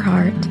of your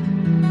heart.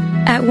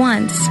 At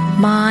once,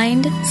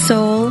 mind,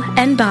 soul,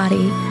 and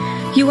body,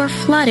 you are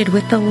flooded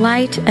with the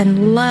light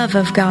and love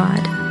of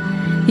God.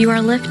 You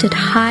are lifted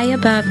high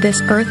above this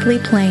earthly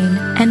plane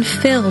and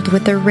filled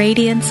with the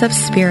radiance of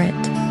Spirit.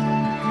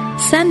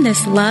 Send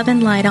this love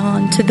and light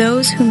on to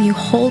those whom you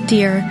hold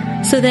dear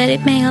so that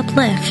it may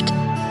uplift,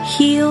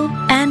 heal,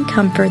 and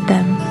comfort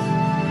them.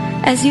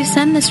 As you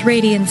send this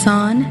radiance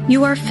on,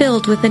 you are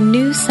filled with a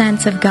new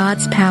sense of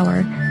God's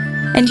power,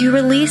 and you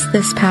release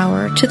this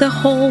power to the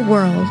whole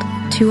world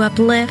to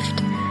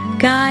uplift,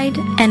 guide,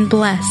 and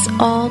bless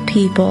all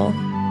people.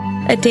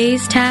 A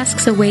day's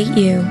tasks await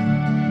you.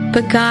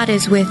 But God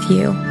is with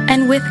you,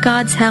 and with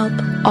God's help,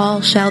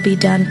 all shall be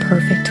done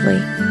perfectly.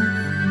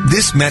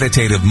 This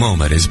meditative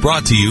moment is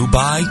brought to you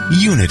by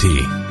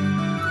Unity.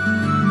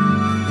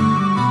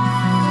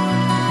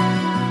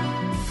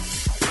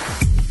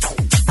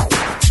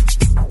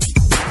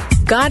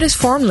 God is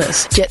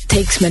formless, yet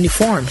takes many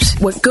forms.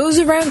 What goes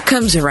around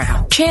comes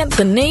around. Chant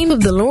the name of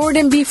the Lord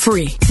and be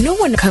free. No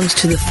one comes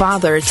to the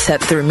Father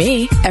except through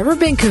me. Ever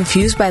been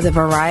confused by the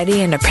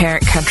variety and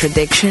apparent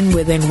contradiction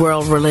within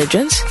world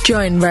religions?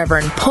 Join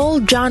Reverend Paul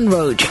John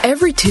Roach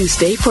every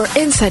Tuesday for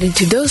insight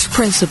into those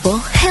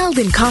principles held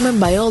in common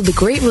by all the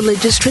great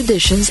religious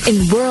traditions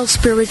in world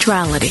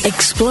spirituality,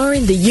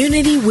 exploring the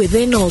unity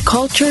within all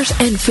cultures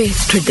and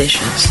faith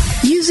traditions.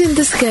 Using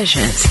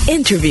discussions,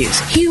 interviews,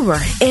 humor,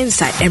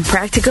 insight, and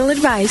practical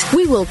advice,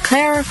 we will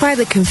clarify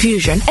the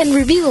confusion and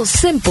reveal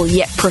simple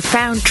yet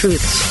profound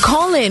truths.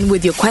 Call in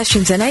with your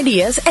questions and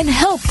ideas and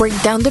help break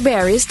down the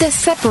barriers that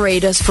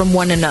separate us from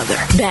one another.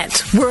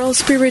 That's World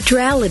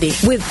Spirituality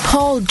with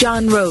Paul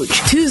John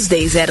Roach,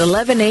 Tuesdays at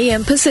 11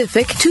 a.m.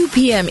 Pacific, 2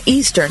 p.m.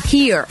 Eastern,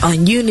 here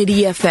on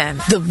Unity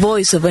FM, the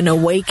voice of an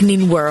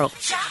awakening world.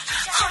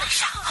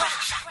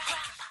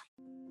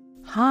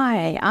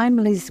 Hi, I'm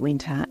Liz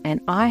Winter,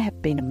 and I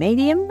have been a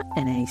medium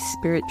and a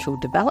spiritual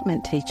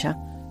development teacher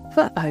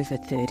for over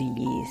 30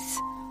 years.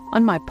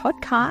 On my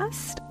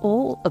podcast,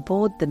 All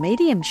Aboard the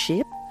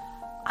Mediumship,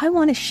 I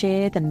want to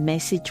share the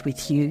message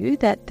with you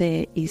that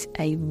there is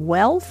a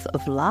wealth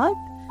of love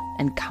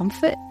and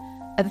comfort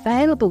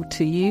available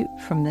to you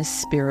from the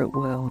spirit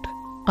world.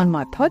 On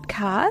my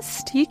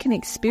podcast, you can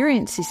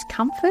experience this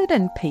comfort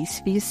and peace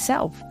for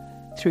yourself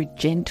through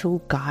gentle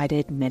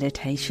guided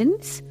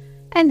meditations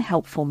and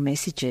helpful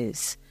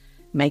messages.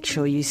 Make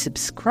sure you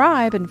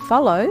subscribe and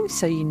follow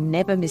so you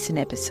never miss an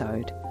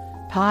episode.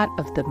 Part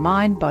of the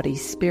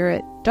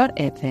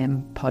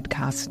mindbodyspirit.fm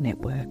podcast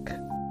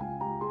network.